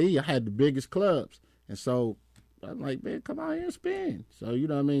the IE, I had the biggest clubs. And so I'm like, man, come out here and spin. So, you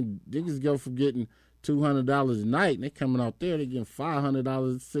know what I mean? Niggas go from getting $200 a night, and they coming out there, they getting $500,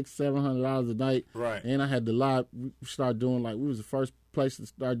 $600-$700 a night. Right. And I had the live, we started doing we was the first place to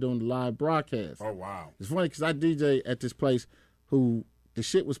start doing the live broadcast. Oh, wow. It's funny because I DJ at this place who the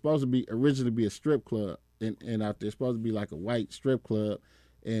shit was supposed to originally be a strip club, and out there supposed to be like a white strip club,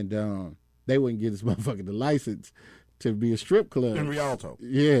 and they wouldn't get this motherfucker the license to be a strip club. In Rialto?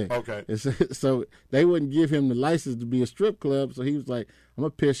 Yeah. Okay. So they wouldn't give him the license to be a strip club, so he was like, I'm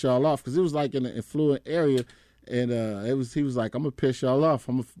going to piss y'all off, because it was like in an affluent area, and he was like, I'm going to piss y'all off.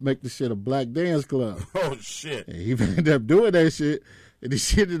 I'm going to make this shit a black dance club. Oh, shit. And he ended up doing that shit, and this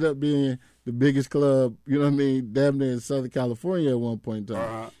shit ended up being the biggest club, you know what I mean, damn near in Southern California at one point in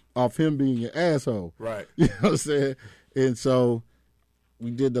time, off him being an asshole. Right. You know what I'm saying? And so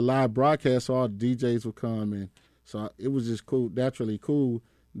we did the live broadcast, so all the DJs would come, and so it was just cool, naturally cool,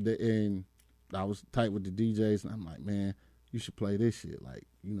 and I was tight with the DJs, and I'm like, man, you should play this shit, like,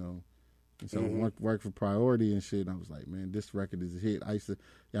 you know. And so I worked for Priority and shit, and I was like, man, this record is a hit. I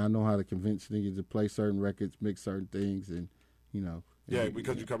know how to convince niggas to play certain records, mix certain things, and, you know. Yeah,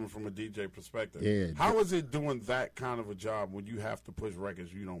 because you're coming from a DJ perspective. Yeah. How is it doing that kind of a job when you have to push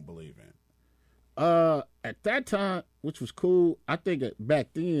records you don't believe in? At that time, which was cool, I think back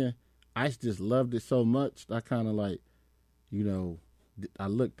then, I just loved it so much. I kind of like, you know, I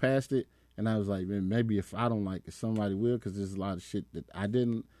looked past it, and I was like, man, maybe if I don't like it, somebody will, because there's a lot of shit that I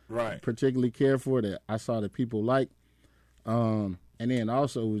didn't particularly care for that I saw that people like. And then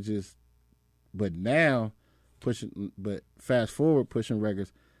also it was just, but fast forward pushing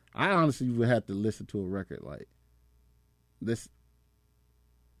records, I honestly would have to listen to a record like this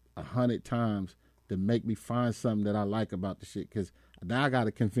 100 times to make me find something that I like about the shit, because now I got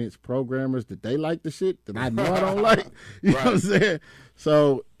to convince programmers that they like the shit that I know I don't like. You know what I'm saying?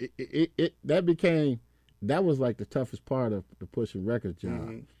 So that was like the toughest part of the pushing records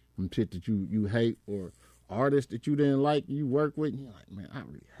job. Some shit that you hate, or artists that you didn't like, you work with, and you're like, man, I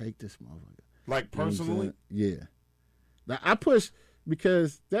really hate this motherfucker. Like personally? You know yeah. Now, I push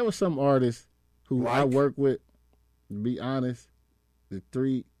because there were some artists who I work with, to be honest,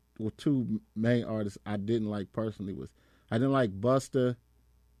 two main artists I didn't like personally was, I didn't like Busta,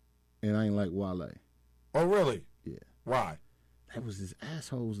 and I didn't like Wale. Oh, really? Yeah. Why? That was just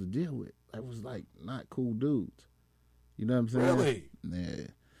assholes to deal with. That was like not cool dudes. You know what I'm saying? Really? Yeah.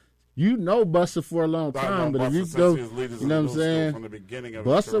 You know Busta for a long time, but if you go, you know what I'm saying? From the beginning of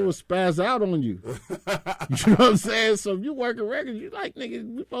Busta will spaz out on you. You know what I'm saying? So if you working records, you like,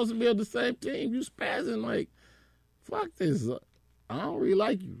 nigga, we supposed to be on the same team. You spazzing like, fuck this. I don't really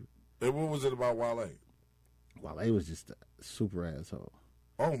like you. And what was it about Wale? Wale was just a super asshole.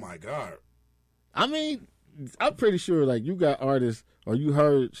 Oh, my God. I mean, I'm pretty sure, like, you got artists, or you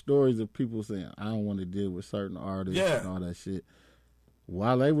heard stories of people saying, I don't want to deal with certain artists and all that shit.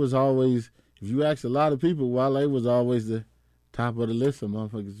 Wale was always, if you ask a lot of people, Wale was always the top of the list of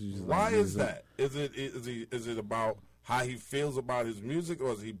motherfuckers. Why is that? Is it about how he feels about his music,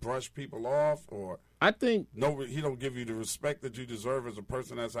 or does he brush people off, or I think he don't give you the respect that you deserve as a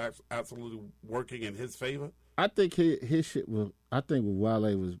person that's absolutely working in his favor? I think his shit was, I think with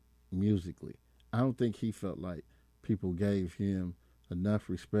Wale was musically. I don't think he felt like people gave him enough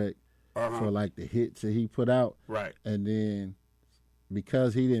respect for like the hits that he put out. Right. And then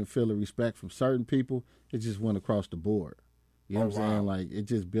because he didn't feel the respect from certain people, it just went across the board. You know what I'm saying? Like, it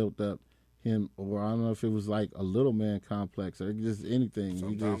just built up him, or I don't know if it was like a little man complex or just anything.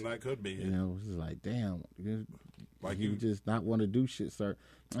 Sometimes that could be. You know, it's just like, damn, like you just not want to do shit, sir.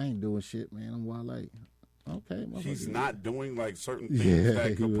 I ain't doing shit, man. I'm Wale. Okay, he's not doing like certain things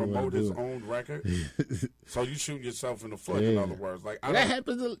that could promote his own record. So you shoot yourself in the foot. In other words, like that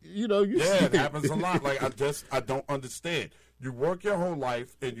happens. You know, it happens a lot. Like I don't understand. You work your whole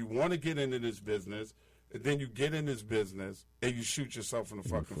life and you want to get into this business, and then you get in this business and you shoot yourself in the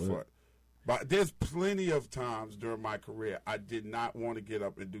fucking foot. But there's plenty of times during my career I did not want to get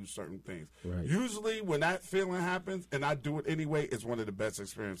up and do certain things. Right. Usually when that feeling happens and I do it anyway, it's one of the best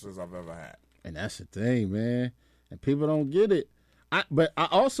experiences I've ever had. And that's the thing, man. And people don't get it. But I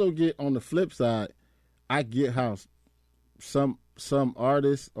also get, on the flip side, I get how some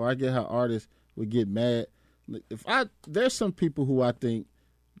artists, or I get how artists would get mad. There's some people who I think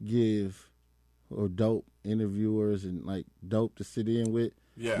give, or dope interviewers and like dope to sit in with.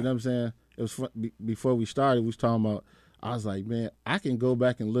 Yeah. You know what I'm saying? It was fun. Before we started, we was talking about, I was like, man, I can go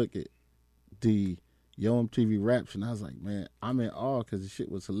back and look at the Yo MTV Raps, and I was like, man, I'm in awe because the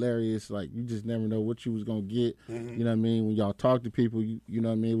shit was hilarious. Like, you just never know what you was gonna get. You know what I mean? When y'all talk to people, you know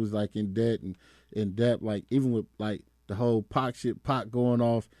what I mean? It was like in depth. Like, even with like the whole Pac going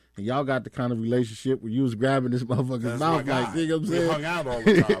off, and y'all got the kind of relationship where you was grabbing this motherfucker's mouth, like, you know what I'm saying? We hung out all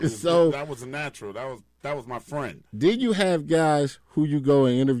the time. So that was a natural. That was my friend. Did you have guys who you go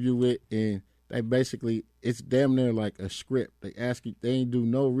and interview with, and they basically, it's damn near like a script. They ask you, they ain't do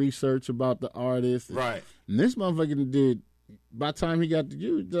no research about the artist. Right. And this motherfucker did, by the time he got to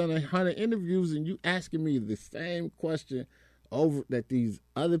you, done 100 interviews, and you asking me the same question over that these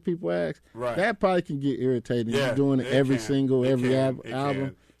other people ask. Right. That probably can get irritating. Yeah, You're doing it every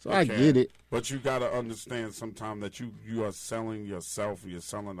album. So I get it. But you got to understand sometimes that you are selling yourself, or you're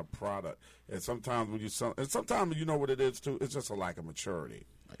selling a product. And sometimes when you sell, and sometimes you know what it is too, it's just a lack of maturity.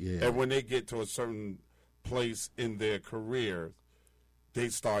 Yeah. And when they get to a certain place in their career, they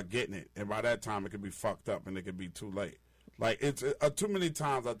start getting it. And by that time, it could be fucked up and it could be too late. Like, it's too many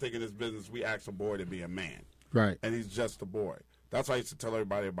times I think in this business, we ask a boy to be a man. Right. And he's just a boy. That's why I used to tell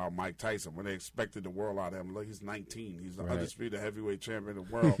everybody about Mike Tyson when they expected the world out of him. Look, he's 19. He's the undisputed heavyweight champion of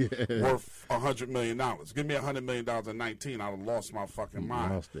the world, worth $100 million. Give me $100 million at 19, I'd have lost my fucking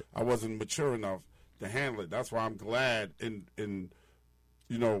mind. Lost it. I wasn't mature enough to handle it. That's why I'm glad in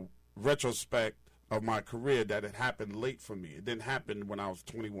retrospect of my career that it happened late for me. It didn't happen when I was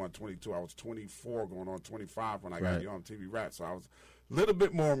 21, 22. I was 24 going on 25 when I got on TV Rap. So I was a little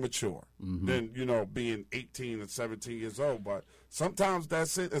bit more mature than, being 18 and 17 years old. But sometimes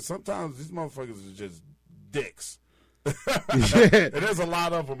that's it. And sometimes these motherfuckers are just dicks. And there's a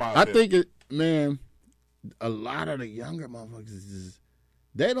lot of them out there. I think a lot of the younger motherfuckers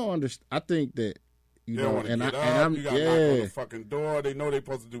they don't understand. I think that, they don't want to get up. You got to knock on the fucking door. They know they're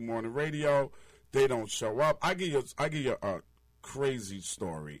supposed to do more on the radio. They don't show up. I give you a crazy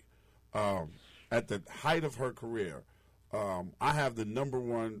story. At the height of her career, I have the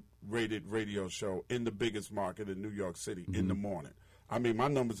 #1 rated radio show in the biggest market in New York City in the morning. I mean, my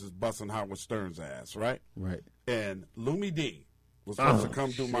numbers is busting Howard Stern's ass, right? Right. And Lumi D was supposed to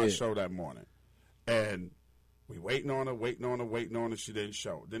come do my show that morning. And we waiting on her. She didn't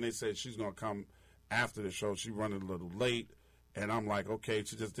show. Then they said she's going to come after the show. She running a little late. And I'm like, okay,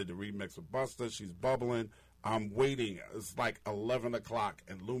 she just did the remix with Buster. She's bubbling. I'm waiting. It's like 11 o'clock,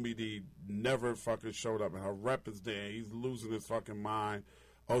 and Lumi D never fucking showed up. And her rep is there. He's losing his fucking mind.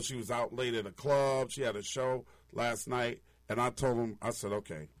 Oh, she was out late at a club. She had a show last night. And I told him, I said,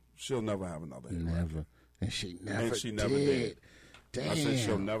 okay, she'll never have another hit Never. record. And she never did. Damn. I said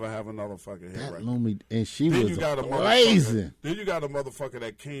she'll never have another fucking hit record. Lumi, and she Then was you got blazing. Then you got a motherfucker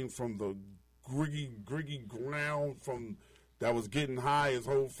that came from the griggy ground that was getting high his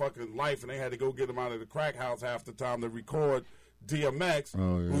whole fucking life, and they had to go get him out of the crack house half the time to record DMX,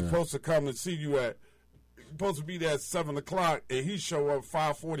 who's supposed to come and see you supposed to be there at 7 o'clock, and he show up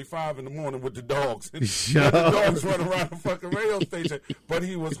 5:45 in the morning with the dogs. And the dogs run around the fucking radio station, but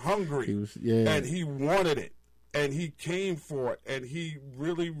he was hungry, and he wanted it, and he came for it, and he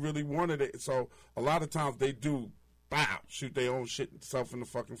really, really wanted it. So a lot of times they do, shoot their own shit self in the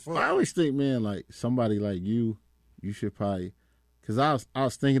fucking foot. I always think, man, like somebody like you should probably, because I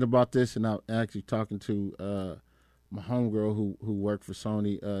was thinking about this, and I was actually talking to my homegirl who worked for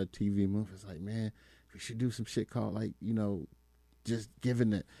Sony TV movies. Like, man, we should do some shit called, like, just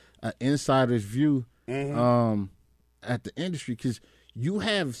giving an insider's view at the industry, because you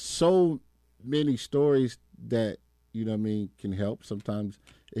have so many stories that, can help. Sometimes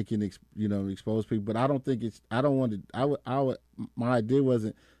it can, expose people, but I don't think my idea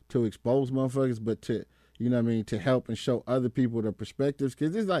wasn't to expose motherfuckers, but to, to help and show other people the perspectives.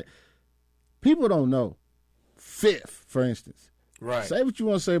 Because it's like, people don't know. Fifth, for instance. Right. Say what you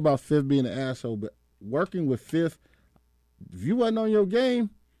want to say about Fifth being an asshole, but working with Fifth, if you wasn't on your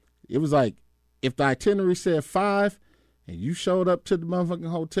game, it was like, if the itinerary said 5 and you showed up to the motherfucking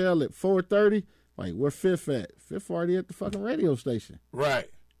hotel at 4:30, like, where Fifth at? Fifth already at the fucking radio station. Right.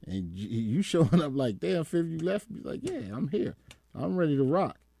 And you showing up like, damn, Fifth, you left me. Like, yeah, I'm here. I'm ready to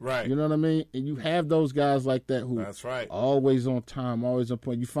rock. Right. You know what I mean? And you have those guys like that who that's right. always on time, always on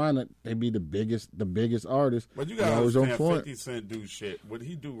point. You find that they be the biggest artists. But you got to understand, 50 Cent do shit. What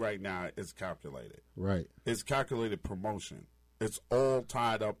he do right now is calculated. Right. It's calculated promotion. It's all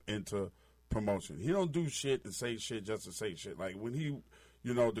tied up into promotion. He don't do shit and say shit just to say shit. Like, when he,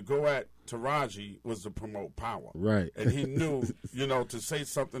 to go at Taraji was to promote power. Right. And he knew, to say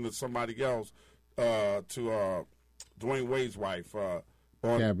something to somebody else, to Dwayne Wade's wife,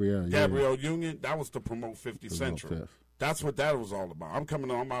 on Gabrielle Union, that was to promote 50 Central. That's what that was all about. I'm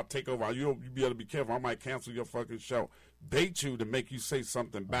coming on. I'm about to take over. You be able to be careful. I might cancel your fucking show. Bait you to make you say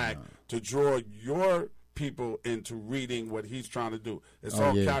something back to draw your people into reading what he's trying to do. It's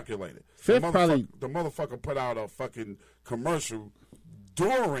all calculated. The motherfucker put out a fucking commercial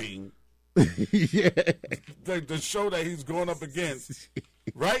during the show that he's going up against,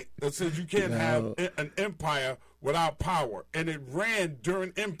 right? That says you can't have an empire without power. And it ran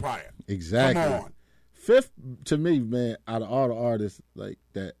during Empire. Exactly. Come on. Fifth, to me, man, out of all the artists like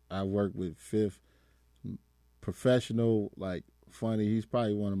that I work with, Fifth, professional, like funny, he's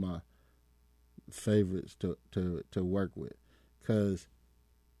probably one of my favorites to work with, because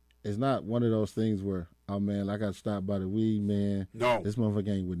it's not one of those things where, oh man, I got to stop by the weed, man. No, this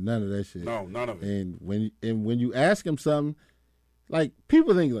motherfucker ain't with none of that shit. No, none of it. And when you ask him something, like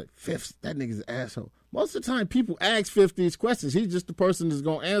people think like Fifth, that nigga's an asshole. Most of the time, people ask 50 these questions. He's just the person that's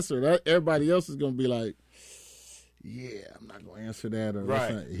going to answer that. Everybody else is going to be like, yeah, I'm not going to answer that. Or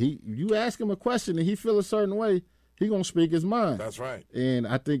right. You ask him a question and he feel a certain way, he going to speak his mind. That's right. And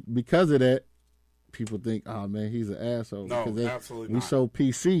I think because of that, people think, oh, man, he's an asshole. No, absolutely not. We so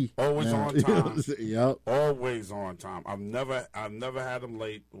PC. Always now. on time. Yep. Always on time. I've never had him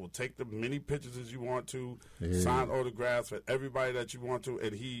late. We'll take the many pictures as you want to, sign autographs for everybody that you want to,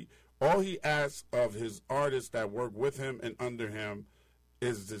 and all he asks of his artists that work with him and under him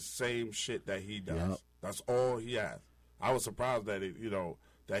is the same shit that he does. Yep. That's all he asks. I was surprised that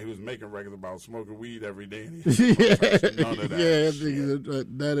that he was making records about smoking weed every day. And he none of that.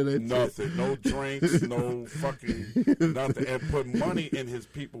 None of that. Nothing. Shit. No drinks. No fucking nothing. And put money in his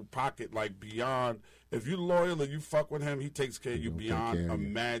people's pocket like beyond. If you loyal and you fuck with him, he takes care of you beyond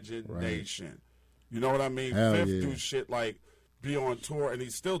imagination. Right. You know what I mean? Fifth do shit like be on tour, and he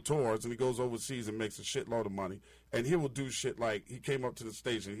still tours, and he goes overseas and makes a shitload of money. And he will do shit like, he came up to the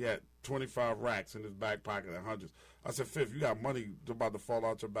station, he had 25 racks in his back pocket and hundreds. I said, Fifth, you got money about to fall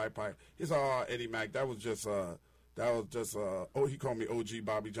out your back pocket. He said, oh, Eddie Mac, that was just, he called me OG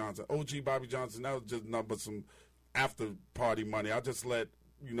Bobby Johnson. OG Bobby Johnson, that was just nothing but some after-party money. I just let,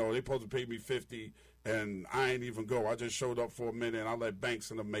 they supposed to pay me $50, and I ain't even go. I just showed up for a minute, and I let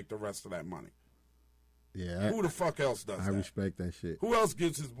Banks and them make the rest of that money. Yeah, who the fuck else does that? I respect that shit. Who else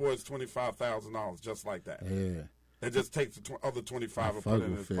gives his boys $25,000 just like that? Yeah. And just takes the other 25 and put it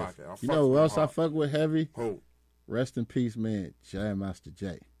in his pocket. You know who else I fuck with heavy? Who? Rest in peace, man. Jam Master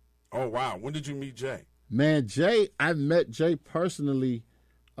Jay. Oh, wow. When did you meet Jay? Man, Jay, I met Jay personally.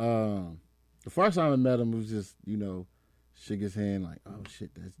 The first time I met him, it was just, shook his hand like, oh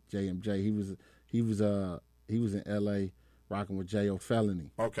shit, that's JMJ. He was in LA rocking with J.O.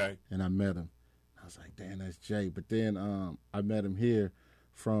 Felony. Okay. And I met him. I was like, damn, that's Jay. But then I met him here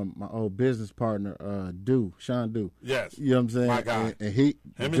from my old business partner, Sean Du. Yes. You know what I'm saying? My guy. And him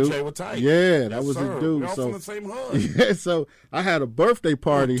and Jay were tight. Yeah, that was his dude. We're all from the same hood. Yeah, so I had a birthday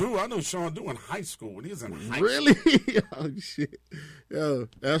party. Dude, I know Sean Du in high school when he was in high school. Really? Oh, shit. Yo,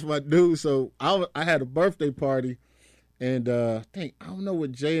 that's my dude. So I had a birthday party, and I don't know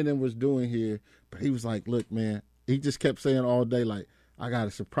what Jay and them was doing here, but he was like, look, man, he just kept saying all day, like, I got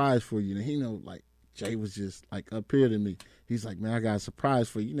a surprise for you. And he like, Jay was just like up here to me. He's like, man, I got a surprise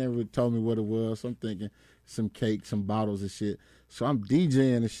for you. You never told me what it was. So I'm thinking some cake, some bottles and shit. So I'm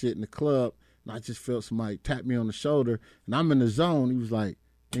DJing and shit in the club, and I just felt somebody tap me on the shoulder, and I'm in the zone. He was like,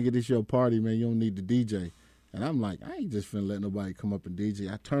 nigga, this your party, man. You don't need to DJ. And I'm like, I ain't just finna let nobody come up and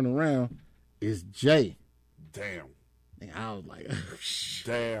DJ. I turn around, it's Jay. Damn. And I was like,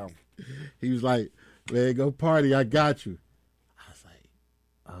 damn. He was like, man, go party. I got you. I was like,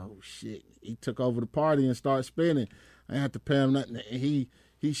 oh, shit. He took over the party and started spinning. I didn't have to pay him nothing. And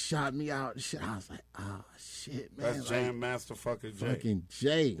he shot me out and shit. I was like, oh, shit, man. That's Jam Master fucking Jay. Fucking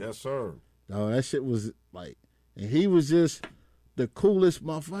Jay. Yes, sir. Oh, that shit was like, and he was just the coolest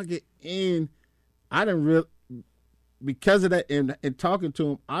motherfucker. And I didn't really, because of that, and talking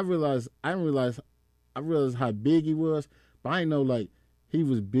to him, I realized how big he was. But I didn't know, like, he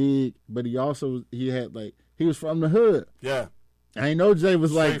was big, but he was from the hood. Yeah. I ain't know Jay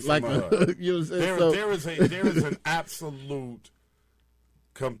was like you know what I'm saying? There is an absolute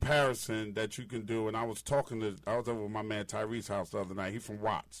comparison that you can do, and I was over with my man Tyrese's house the other night. He's from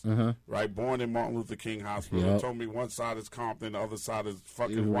Watts, right? Born in Martin Luther King Hospital. He told me one side is Compton, the other side is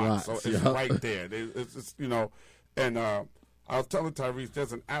fucking Watts. So it's right there. It's and I was telling Tyrese,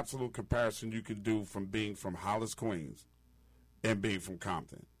 there's an absolute comparison you can do from being from Hollis, Queens, and being from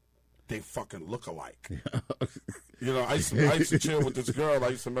Compton. They fucking look alike. I used to chill with this girl. I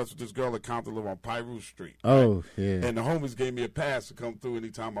used to mess with this girl at Compton, live on Pyru Street. Right? Oh, yeah. And the homies gave me a pass to come through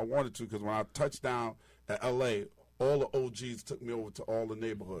anytime I wanted to, because when I touched down at L.A., all the OGs took me over to all the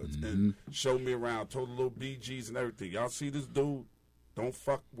neighborhoods and showed me around, told the little BGs and everything. Y'all see this dude? Don't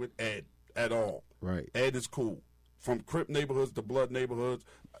fuck with Ed at all. Right. Ed is cool. From Crip neighborhoods to Blood neighborhoods,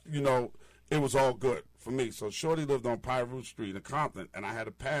 you know, it was all good for me. So Shorty lived on Pyroot Street in Compton, and I had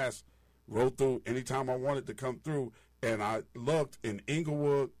a pass, rode through anytime I wanted to come through, and I looked in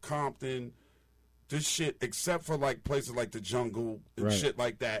Inglewood, Compton, this shit, except for like places like the Jungle and shit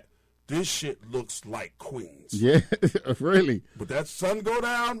like that, this shit looks like Queens. Yeah, really. But that sun go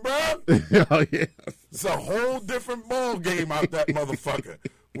down, bro. Oh, yeah. It's a whole different ball game out that motherfucker.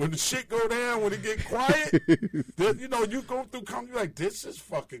 When the shit go down, when it get quiet, then, you know, you go through Compton, you're like, this is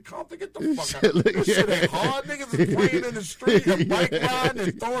fucking Compton. Get the fuck out. This shit ain't hard. Niggas is playing in the street and bike riding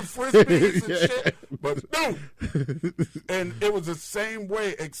and throwing frisbees and shit. But no. And it was the same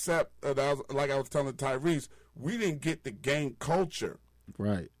way, except, like I was telling Tyrese, we didn't get the gang culture.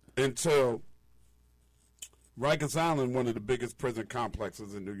 Right. Until Rikers Island, one of the biggest prison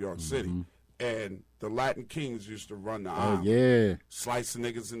complexes in New York City. And the Latin Kings used to run the island. Oh, yeah. Slicing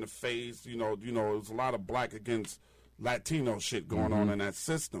niggas in the face. You know, it was a lot of black against Latino shit going on in that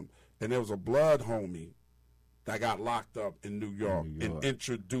system. And there was a blood homie that got locked up in New York and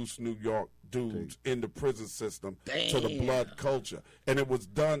introduced New York dudes in the prison system to the blood culture. And it was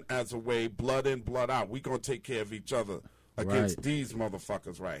done as a way, blood in, blood out. We gonna take care of each other against these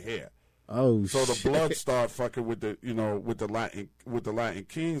motherfuckers right here. Oh, so the blood started fucking with the, you know, with the Latin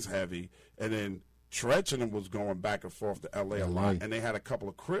Kings heavy, and then Tretch and them was going back and forth to LA a lot, and they had a couple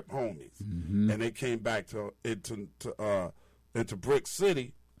of Crip homies, and they came back into Brick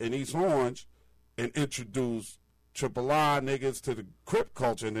City in East Orange and introduced Triple I niggas to the Crip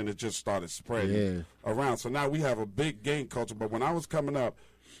culture, and then it just started spreading around. So now we have a big gang culture. But when I was coming up,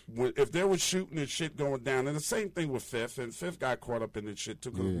 if there was shooting and shit going down, and the same thing with Fifth, and Fifth got caught up in this shit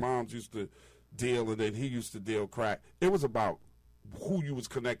too, because his moms used to deal, and then he used to deal crack. It was about who you was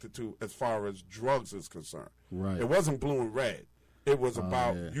connected to as far as drugs is concerned. Right. It wasn't blue and red. It was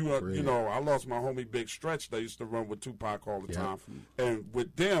about you know, I lost my homie Big Stretch that used to run with Tupac all the time. And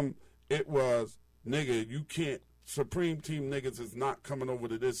with them, it was, nigga, you can't, Supreme Team niggas is not coming over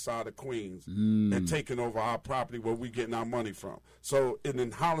to this side of Queens and taking over our property where we getting our money from. So, and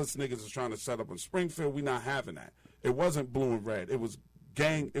then Hollis niggas is trying to set up in Springfield. We not having that. It wasn't blue and red. It was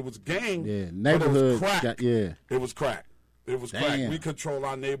gang. Neighborhood. It was crack. It was crack. It was Damn. crack. We control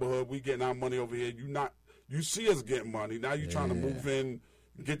our neighborhood. We getting our money over here. You see us getting money. Now you trying to move in,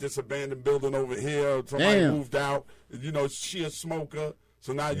 get this abandoned building over here. Somebody moved out. You know, she a smoker.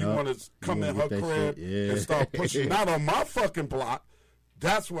 So now you want to come in her crib and start pushing. Not on my fucking block.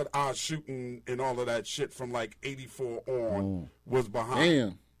 That's what our shooting and all of that shit from like 84 on was behind.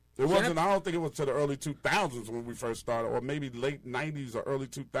 Damn. It wasn't, I don't think it was to the early 2000s when we first started, or maybe late 90s or early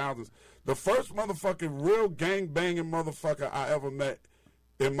 2000s. The first motherfucking real gang-banging motherfucker I ever met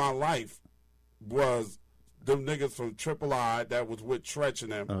in my life was them niggas from Triple I that was with Tretch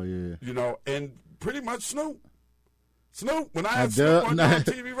and them. Oh, yeah. You know, and pretty much Snoop. When I had Snoop on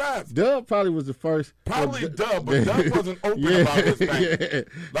TV Raps. Dub probably was the first. Probably Dub, but Dub wasn't open about his thing.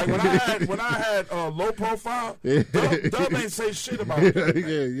 Like when I had Low Profile, Dub ain't say shit about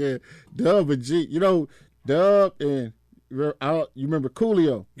it. Dub and G. You know, Dub and you remember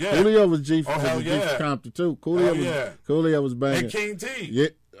Coolio? Yeah. Coolio was G from Compton too. Coolio was banging. And King T. Yeah.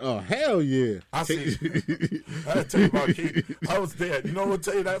 Oh, hell yeah. I see. I had to tell you about King. I was there. You know what?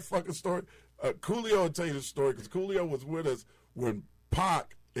 Tell you that fucking story. Coolio will tell you the story because Coolio was with us when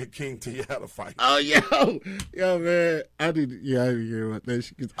Pac and King T had a fight. Oh, yo, man, I didn't hear about that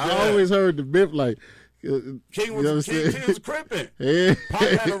shit. I always heard the myth like King was cripping. Yeah. Pac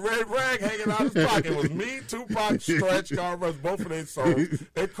had a red rag hanging out his pocket. It was me, Tupac, Stretch, God rest both of their souls,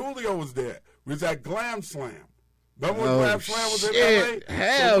 and Coolio was there. We was at Glam Slam. Remember when Glam Slam was in LA?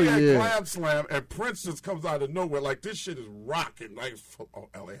 Hell so we had yeah. Glam Slam, and Prince just comes out of nowhere. Like, this shit is rocking. Like,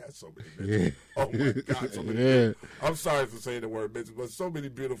 LA has so many bitches. Oh, my God, so many bitches. I'm sorry for saying the word bitches, but so many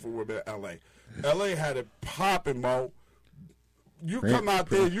beautiful women in LA. LA had it popping, Mo. You come out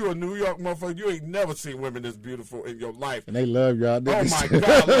there, you a New York motherfucker, you ain't never seen women this beautiful in your life. And they love y'all. Oh, my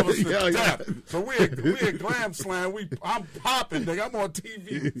God, love us to death. So we at Glam Slam, I'm popping, nigga. I'm on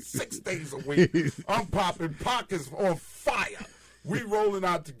TV 6 days a week. I'm popping, pockets on fire. We rolling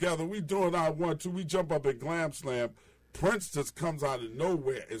out together. We doing our 1-2. We jump up at Glam Slam. Prince just comes out of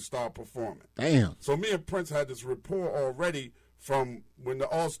nowhere and start performing. Damn. So me and Prince had this rapport already from when the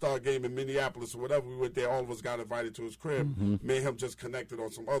All-Star game in Minneapolis or whatever, we went there, all of us got invited to his crib. Me and him just connected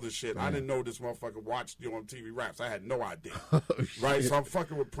on some other shit. I didn't know this motherfucker watched you on TV Raps. I had no idea. Right? So I'm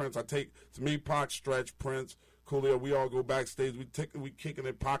fucking with Prince. It's me, Pac, Stretch, Prince, Coolio. We all go backstage. We kicking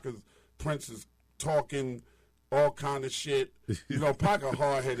in pockets. Prince is talking all kind of shit. You know, Pac a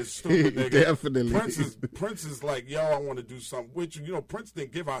hard-headed, stupid nigga. Definitely. Prince is like, yo, I want to do something with you. You know, Prince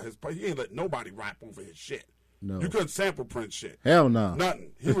didn't give out his, he ain't let nobody rap over his shit. No. You couldn't sample Prince shit. Hell no.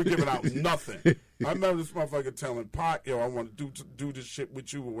 Nothing. He was giving out nothing. I remember this motherfucker telling Pac, yo, I want to do this shit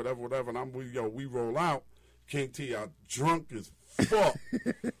with you or whatever. And we roll out. King T out drunk as fuck.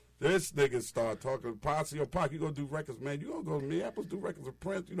 This nigga start talking to Pac. Yo, Pac, you gonna do records, man? You gonna go to Minneapolis, do records with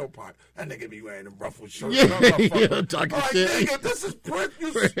Prince? You know, Pac. That nigga be wearing a ruffled shirt. Yeah, talking shit. Nigga, this is Prince,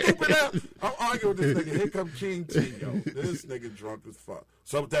 you stupid ass. I'm arguing with this nigga. Here come King T, yo. This nigga drunk as fuck.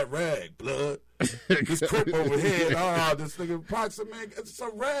 So with that rag, blood. This crip over here. This nigga Pac said, man, it's a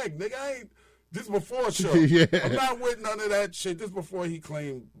rag, nigga. I ain't. This before show. Yeah. I'm not with none of that shit. This before he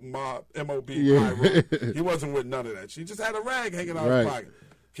claimed M.O.B. Pyro. He wasn't with none of that shit. He just had a rag hanging out his pocket.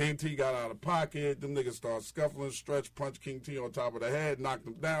 King T got out of pocket. Them niggas start scuffling, stretch, punch King T on top of the head, knocked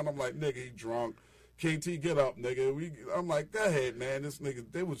him down. I'm like, nigga, he drunk. King T, get up, nigga. I'm like, go ahead, man. This nigga,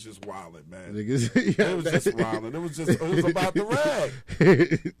 they was just wilding, man. It was just wilding. It was about the rag.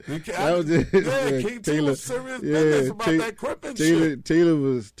 That was it. Yeah, King T was serious business about that crippin' shit. Taylor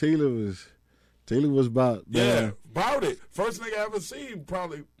was about about it. First nigga I ever seen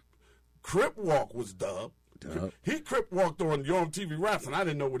probably Crip Walk was Dub. He Crip walked on Yo MTV Raps, and I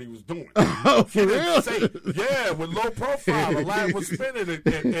didn't know what he was doing. Oh, for real? Yeah, with low profile. The line was spinning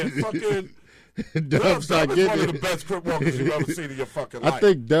and fucking Dub's Dub is one of the best Crip walkers you've ever seen in your fucking life. I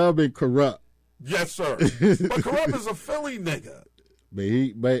think Dub and Corrupt. Yes, sir. But Corrupt is a Philly nigga.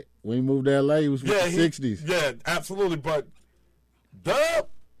 But when he moved to LA, he was with the 60s. Yeah, absolutely. But Dub,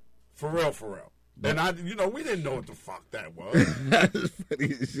 for real. And we didn't know what the fuck that was.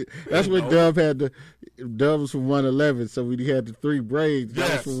 That's when Dub Dub was from 111, so we had the 3 braids.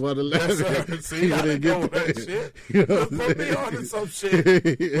 That was from 111. Yes, sir. See, I didn't know that shit. You know, put me on to some shit.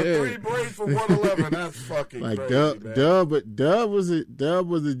 With 3 braids from 111, that's fucking like crazy, man. Dub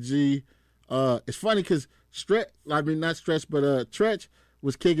was a G. It's funny because not Stretch, but Tretch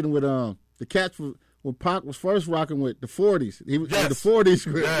was kicking with the Cats when Pac was first rocking with the 40s. He was the 40s.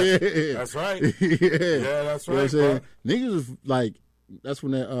 Yes. Yeah. That's right. Yeah, that's right. You know what I'm saying? Niggas was like, that's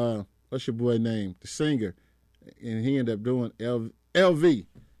when that, what's your boy name? The singer. And he ended up doing LV.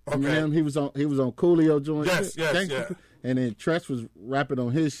 Okay. He was on Coolio joint. Yes. And then Tretch was rapping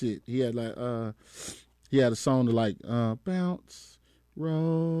on his shit. He had a song to like bounce,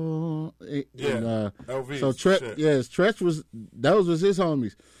 roll. LV. So Tretch those was his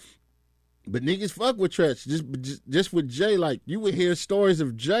homies. But niggas fuck with Tretch. Just with Jay, like you would hear stories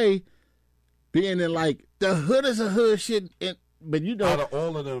of Jay being in like the hood is a hood shit. But you know, out of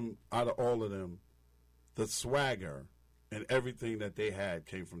all of them, the swagger and everything that they had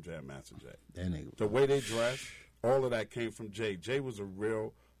came from Jam Master Jay. The way they dressed, all of that came from Jay. Jay was a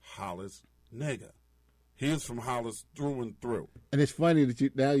real Hollis nigga. He is from Hollis through and through. And it's funny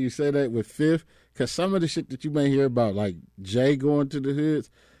that now you say that with Fifth, because some of the shit that you may hear about, like Jay going to the hoods.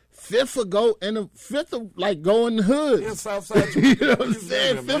 Fifth will go in the go in the hood. Yeah, Southside. You know what I'm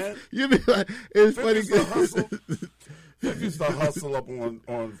saying? Fifth, you be like, it's funny. Fifth used to hustle up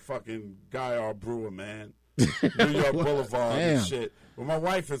on fucking Guy R. Brewer, man. New York Boulevard and shit. Well, my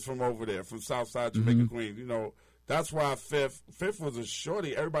wife is from over there, from Southside Jamaica, Queens. You know, that's why Fifth was a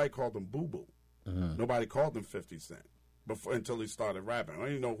shorty. Everybody called him Boo Boo. Nobody called him 50 Cent. Until he started rapping. I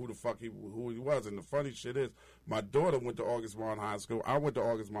didn't know who the fuck who he was. And the funny shit is, my daughter went to August Martin High School. I went to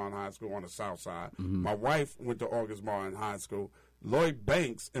August Martin High School on the south side. My wife went to August Martin High School. Lloyd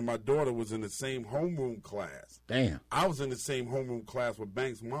Banks and my daughter was in the same homeroom class. Damn. I was in the same homeroom class with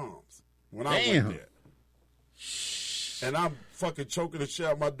Banks' moms when I went there. And I'm fucking choking the shit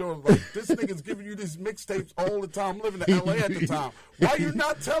out of my daughter. Like, this nigga's giving you these mixtapes all the time. I'm living in L.A. at the time. Why you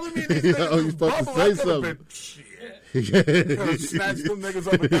not telling me these niggas you supposed to say something. Shit. You could have snatched them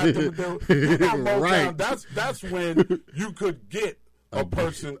niggas up and got them. You know, Moetown, that's when you could get a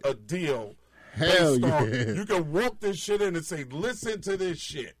person a deal. Hell yeah. You can walk this shit in and say, listen to this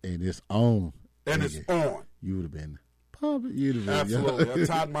shit. And it's on. It's on. You would have been. Absolutely. I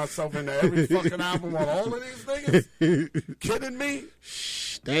tied myself into every fucking album on all of these niggas. Kidding me?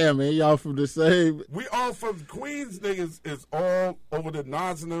 Damn, man, y'all from the same. We all from Queens niggas is all over the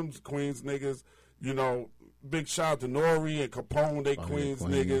Nazinums, Queens niggas. You know, big shout out to Nori and Capone, they Queens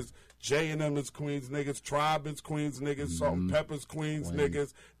niggas. J and M is Queens niggas. Tribe is Queens niggas. Salt and Pepper's Queens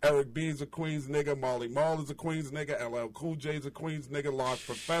niggas. Eric B's a Queens nigga. Molly Mall is a Queens nigga. LL Cool J's a Queens nigga. Large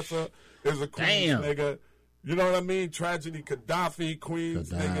Professor is a Queens nigga. You know what I mean? Tragedy, Gaddafi, Queens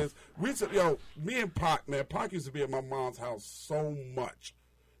niggas. Me and Pac, man. Pac used to be at my mom's house so much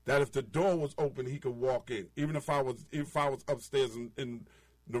that if the door was open, he could walk in. Even if I was upstairs in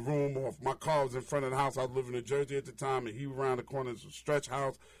the room, or if my car was in front of the house. I was living in Jersey at the time, and he around the corner, it's a stretch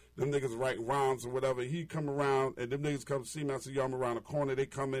house. Them niggas writing rhymes or whatever. He come around, and them niggas come see me. I said, yo, I'm around the corner. They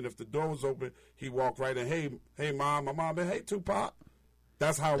come in. If the door was open, he walk right in. Hey, Mom. My mom, hey, Tupac.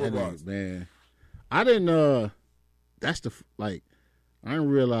 That's how it was. Man, I didn't, that's I didn't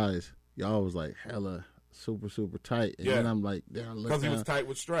realize y'all was like hella super, super tight. And then I'm like, because he was tight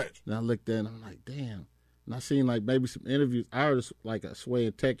with Stretch. And I looked at it and I'm like, damn. And I seen like maybe some interviews. I heard like a Sway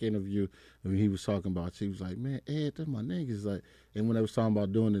and Tech interview when he was talking about. He was like, man, Ed, that's my niggas. Like, and when they was talking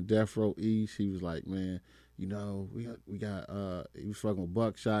about doing the Death Row East, he was like, man, you know, we got he was fucking with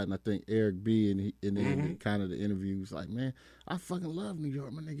Buckshot and I think Eric B. And then kind of the interview, he was like, man, I fucking love New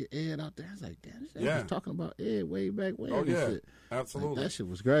York. My nigga Ed out there. I was like, damn, this nigga was talking about Ed way back when. Oh yeah, shit. Absolutely. Like, that shit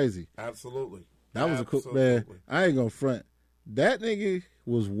was crazy. Absolutely. That was a cool man. I ain't gonna front. That nigga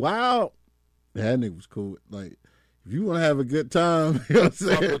was wild. That nigga was cool. Like, if you want to have a good time, you know what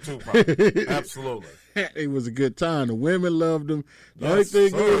I'm saying? Absolutely. It was a good time. The women loved him. The only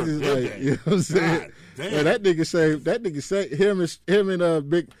thing is like, you know what I'm saying? Yeah, that nigga saved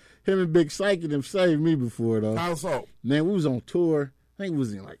him and Big Psyche them saved me before though. How so? Man, we was on tour. I think it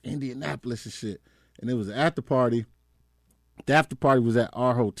was in like Indianapolis and shit. And it was an after party. The after party was at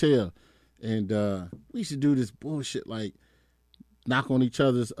our hotel. And we used to do this bullshit like knock on each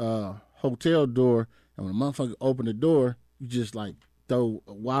other's hotel door, and when a motherfucker open the door, you just like throw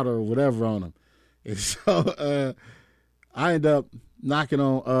water or whatever on them. And so I end up knocking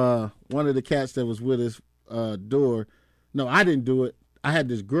on one of the cats that was with us door. No, I didn't do it. I had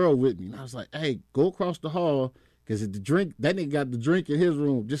this girl with me, and I was like, hey, go across the hall, because that nigga got the drink in his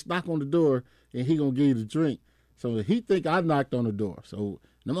room. Just knock on the door, and he gonna give you the drink. So he think I knocked on the door. So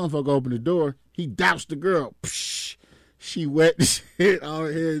the motherfucker opened the door, he doused the girl. Psh, she wet the shit on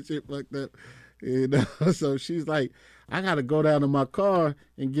her head and shit like that. You know? So she's like, I got to go down to my car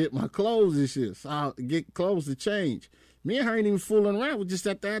and get my clothes and shit. So I'll get clothes to change. Me and her ain't even fooling around. We're just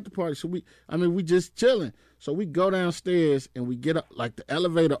at the after party. So we just chilling. So we go downstairs and we get up, like the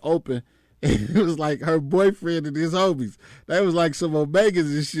elevator open. And it was like her boyfriend and his homies. They was like some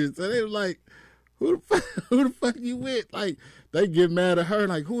Omegas and shit. So they was like, who the fuck you with? Like, they get mad at her.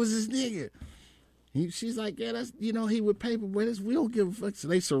 Like, who is this nigga? She's like, yeah, that's, you know, he with Paperboy. We don't give a fuck. So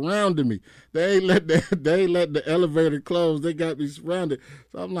they surrounded me. They ain't let the elevator close. They got me surrounded.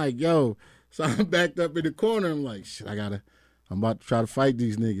 So I'm like, yo. So I'm backed up in the corner. I'm like, shit, I'm about to try to fight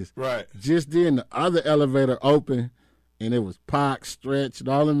these niggas. Right. Just then the other elevator opened, and it was Pac, Stretch, and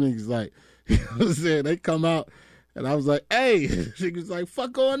all them niggas like, you know what I'm saying? They come out, and I was like, hey. She was like,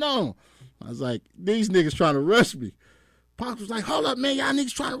 fuck going on? I was like, these niggas trying to rush me. Pac was like, hold up, man. Y'all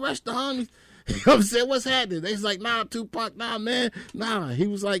niggas trying to rush the homies. You know what I'm saying? What's happening? They was like, nah, Tupac, nah, man. Nah. He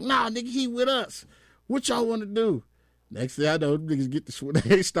was like, nah, nigga, he with us. What y'all want to do? Next thing I know, niggas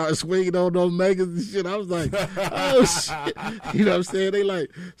they start swinging on those megas and shit. I was like, oh, shit. You know what I'm saying? They like,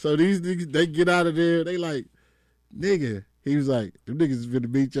 so these niggas, they get out of there. They like, nigga. He was like, them niggas is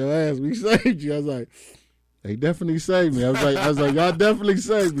finna beat your ass. We saved you. I was like, they definitely saved me. I was like, y'all definitely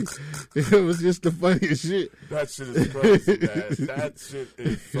saved me. It was just the funniest shit. That shit is crazy, man. That shit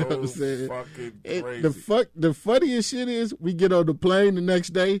is so fucking crazy. The funniest shit is we get on the plane the next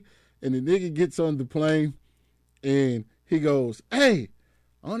day, and the nigga gets on the plane, and he goes, hey,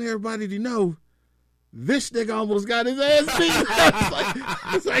 I want everybody to know this nigga almost got his ass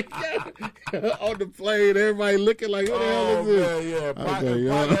beat. It's like yeah. On the plane, everybody looking like, what the hell is this? Yeah. Pac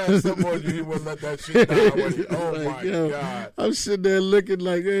had someone he wouldn't let that shit down. Oh, like, my God. I'm sitting there looking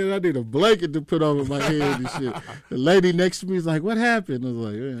like, man, I need a blanket to put over my head and shit. The lady next to me is like, what happened? I was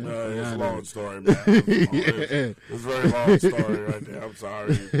like, it's a long story, man. It's a very long story right there. I'm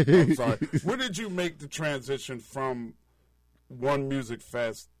sorry. When did you make the transition from One Music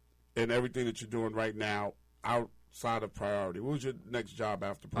Fest and everything that you're doing right now outside of Priority? What was your next job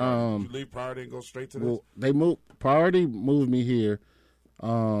after Priority? Did you leave Priority and go straight to this? Well, Priority moved me here.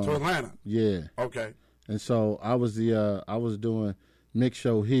 To Atlanta? Yeah. Okay. And so I was doing mix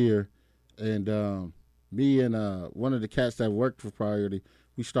show here, and me and one of the cats that worked for Priority,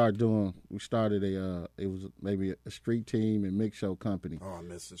 we started it was maybe a street team and mix show company. Oh, I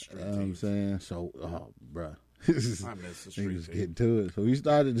miss the street team. You know what I'm saying? So, bruh. I miss the street team. Getting to it. So we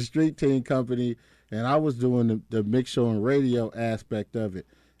started the street team company, and I was doing the mix show and radio aspect of it.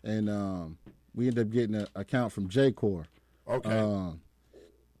 And we ended up getting an account from J-Core. Okay.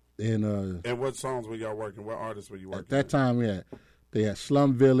 And what songs were y'all working? What artists were you working at that with? time, they had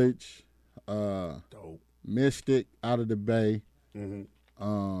Slum Village, Dope. Mystic, Out of the Bay, and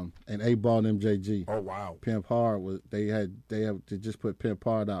A-Ball and MJG. Oh, wow. Pimp Hard they had to just put Pimp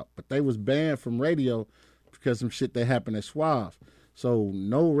Hard out. But they was banned from radio because some shit that happened at Suave. So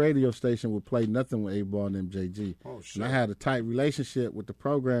no radio station would play nothing with 8 Ball and MJG. Oh, shit. And I had a tight relationship with the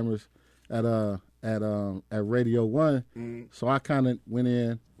programmers at Radio 1. So I kind of went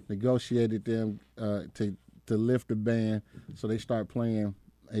in, negotiated them to lift the band, so they start playing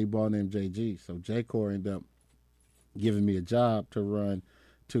 8 Ball and MJG. So J-Core ended up giving me a job to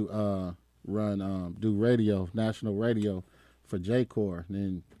do radio, national radio for J-Core. And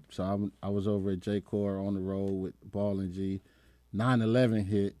then so I was over at J-Core on the road with Ball and G. 9/11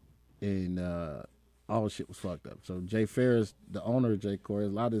 hit, and all shit was fucked up. So Jay Ferris, the owner of J-Core, a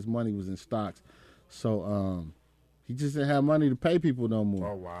lot of his money was in stocks. So he just didn't have money to pay people no more.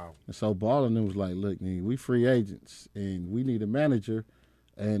 Oh, wow. And so Ball and them was like, look, man, we free agents, and we need a manager,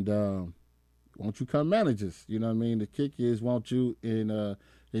 and won't you come manage us? You know what I mean? The kick is, won't you?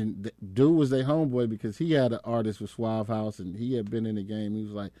 And Dude was their homeboy because he had an artist with Suave House, and he had been in the game. He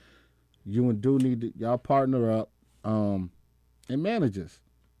was like, you and Dude need to, y'all partner up and manage us.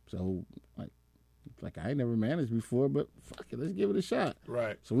 So, like I ain't never managed before, but fuck it, let's give it a shot.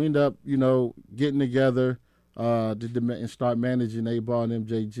 Right. So we end up, getting together and start managing 8 Ball and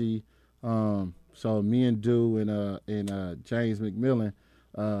MJG. So me and Dew and James McMillan,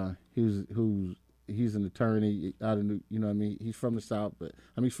 he's an attorney out of he's from the South, but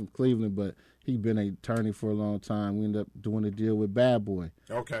he's from Cleveland, but he's been an attorney for a long time. We ended up doing a deal with Bad Boy.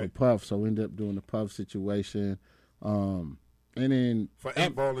 Okay. For Puff, so we ended up doing the Puff situation. And then for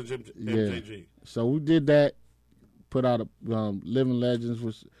 8 Ball and MJG. Yeah. So we did that, put out a Living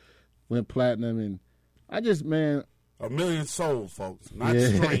Legends, went platinum, and I just, man. 1 million sold, folks, not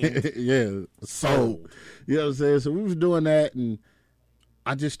streamed. Yeah, sold. You know what I'm saying? So we was doing that, and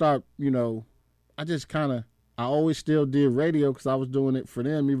I just started, I always still did radio because I was doing it for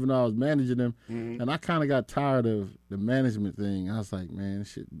them, even though I was managing them. Mm-hmm. And I kind of got tired of the management thing. I was like, man, this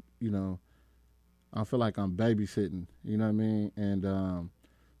shit, I feel like I'm babysitting, you know what I mean? And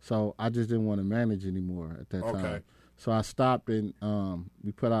so I just didn't want to manage anymore at that time. So I stopped, and I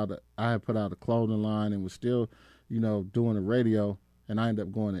had put out a clothing line and was still, doing the radio, and I ended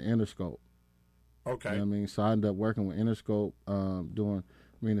up going to Interscope. Okay. You know what I mean? So I ended up working with Interscope,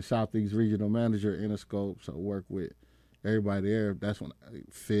 the Southeast Regional Manager at Interscope, so I worked with everybody there. That's when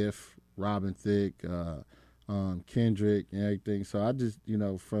Fifth, Robin Thicke, Kendrick, and everything. So I just,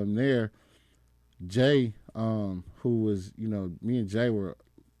 from there, Jay, who was, me and Jay were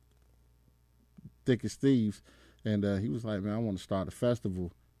thick as thieves, and he was like, man, I want to start a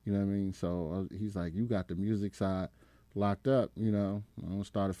festival, you know what I mean? So he's like, you got the music side locked up, I want to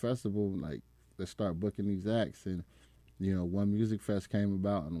start a festival, like, let's start booking these acts. And, One Music Fest came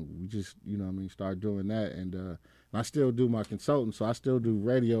about, and we just, started doing that. And I still do my consulting, so I still do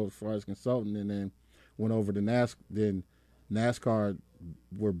radio as far as consulting, and then went over to NASCAR. Then NASCAR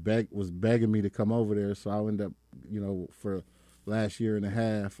was begging me to come over there, so I ended up, for last year and a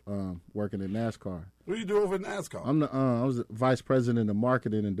half working at NASCAR. What do you do over at NASCAR? I was the vice president of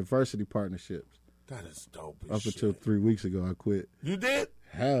marketing and diversity partnerships. That is dope as shit. Until 3 weeks ago, I quit. You did?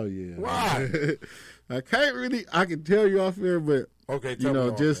 Hell yeah. Why? I can tell you off here, but okay,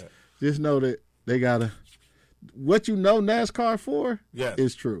 tell me just know that they gotta, what NASCAR for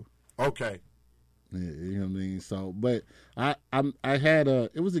is true. Okay. Yeah, you know what I mean? So, but I had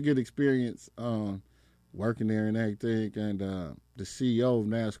it was a good experience working there and everything, and the CEO of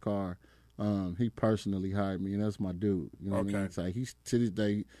NASCAR, he personally hired me, and that's my dude. You know what I mean? It's like he's to this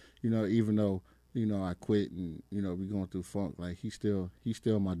day, even though I quit and we going through funk, like he's still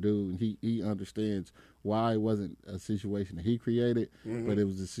my dude, and he understands why it wasn't a situation that he created, but it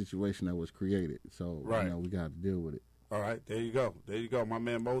was a situation that was created. So we got to deal with it. All right, there you go, my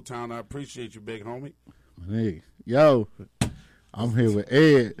man Moetown. I appreciate you, big homie. Hey, yo, I'm here with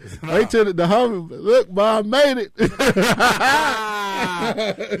Ed. Wait till the homie. Look, Bob made it.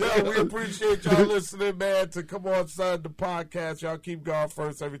 Yo, we appreciate y'all listening, man, to Come On Son, the podcast. Y'all keep God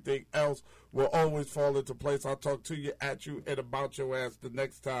first. Everything else will always fall into place. I'll talk to you, at you, and about your ass the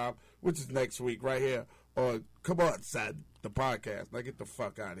next time, which is next week right here on Come On Son, the podcast. Now get the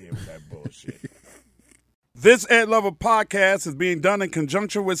fuck out of here with that bullshit. This Ed Lover podcast is being done in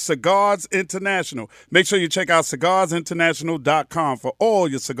conjunction with Cigars International. Make sure you check out cigarsinternational.com for all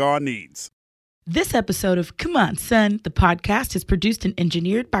your cigar needs. This episode of Come On Son, the podcast, is produced and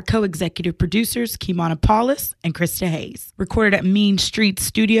engineered by co-executive producers Kimana Paulus and Krista Hayes. Recorded at Mean Street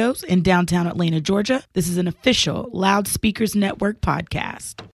Studios in downtown Atlanta, Georgia, this is an official Loudspeakers Network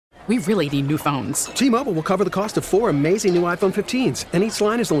podcast. We really need new phones. T-Mobile will cover the cost of 4 amazing new iPhone 15s, and each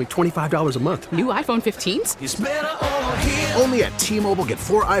line is only $25 a month. New iPhone 15s? It's better over here. Only at T-Mobile, get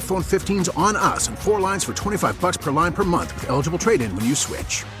 4 iPhone 15s on us and 4 lines for $25 per line per month with eligible trade-in when you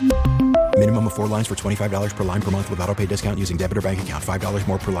switch. Minimum of 4 lines for $25 per line per month with autopay discount using debit or bank account. $5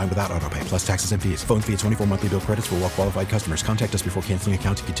 more per line without autopay, plus taxes and fees. Phone fee at 24 monthly bill credits for well-qualified customers. Contact us before canceling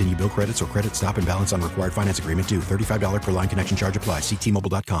account to continue bill credits or credit stop and balance on required finance agreement due. $35 per line connection charge applies. See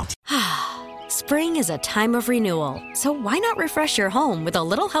T-Mobile.com. Spring is a time of renewal, so why not refresh your home with a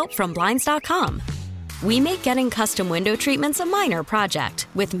little help from Blinds.com? We make getting custom window treatments a minor project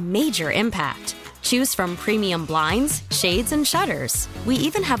with major impact. Choose from premium blinds, shades, and shutters. We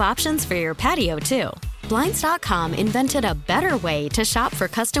even have options for your patio, too. Blinds.com invented a better way to shop for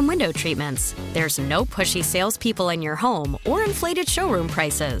custom window treatments. There's no pushy salespeople in your home or inflated showroom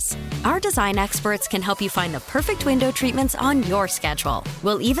prices. Our design experts can help you find the perfect window treatments on your schedule.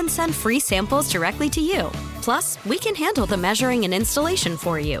 We'll even send free samples directly to you. Plus, we can handle the measuring and installation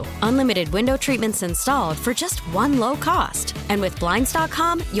for you. Unlimited window treatments installed for just one low cost. And with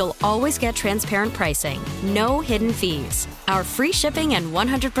Blinds.com, you'll always get transparent pricing. No hidden fees. Our free shipping and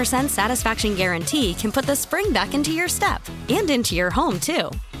 100% satisfaction guarantee can put the spring back into your step and into your home,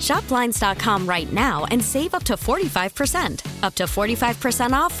 too. Shop Blinds.com right now and save up to 45%. Up to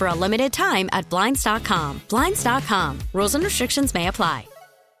 45% off for a limited time at Blinds.com. Blinds.com. Rules and restrictions may apply.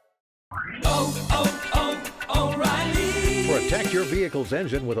 O'Reilly. Protect your vehicle's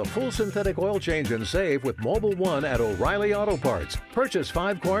engine with a full synthetic oil change and save with Mobile One at O'Reilly Auto Parts. Purchase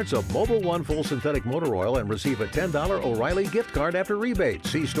 5 quarts of Mobile One full synthetic motor oil and receive a $10 O'Reilly gift card after rebate.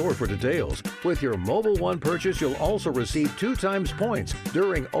 See store for details. With your Mobile One purchase, you'll also receive 2 times points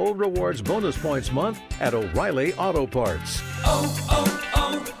during O Rewards Bonus Points Month at O'Reilly Auto Parts.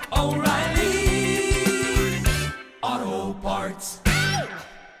 O'Reilly Auto Parts.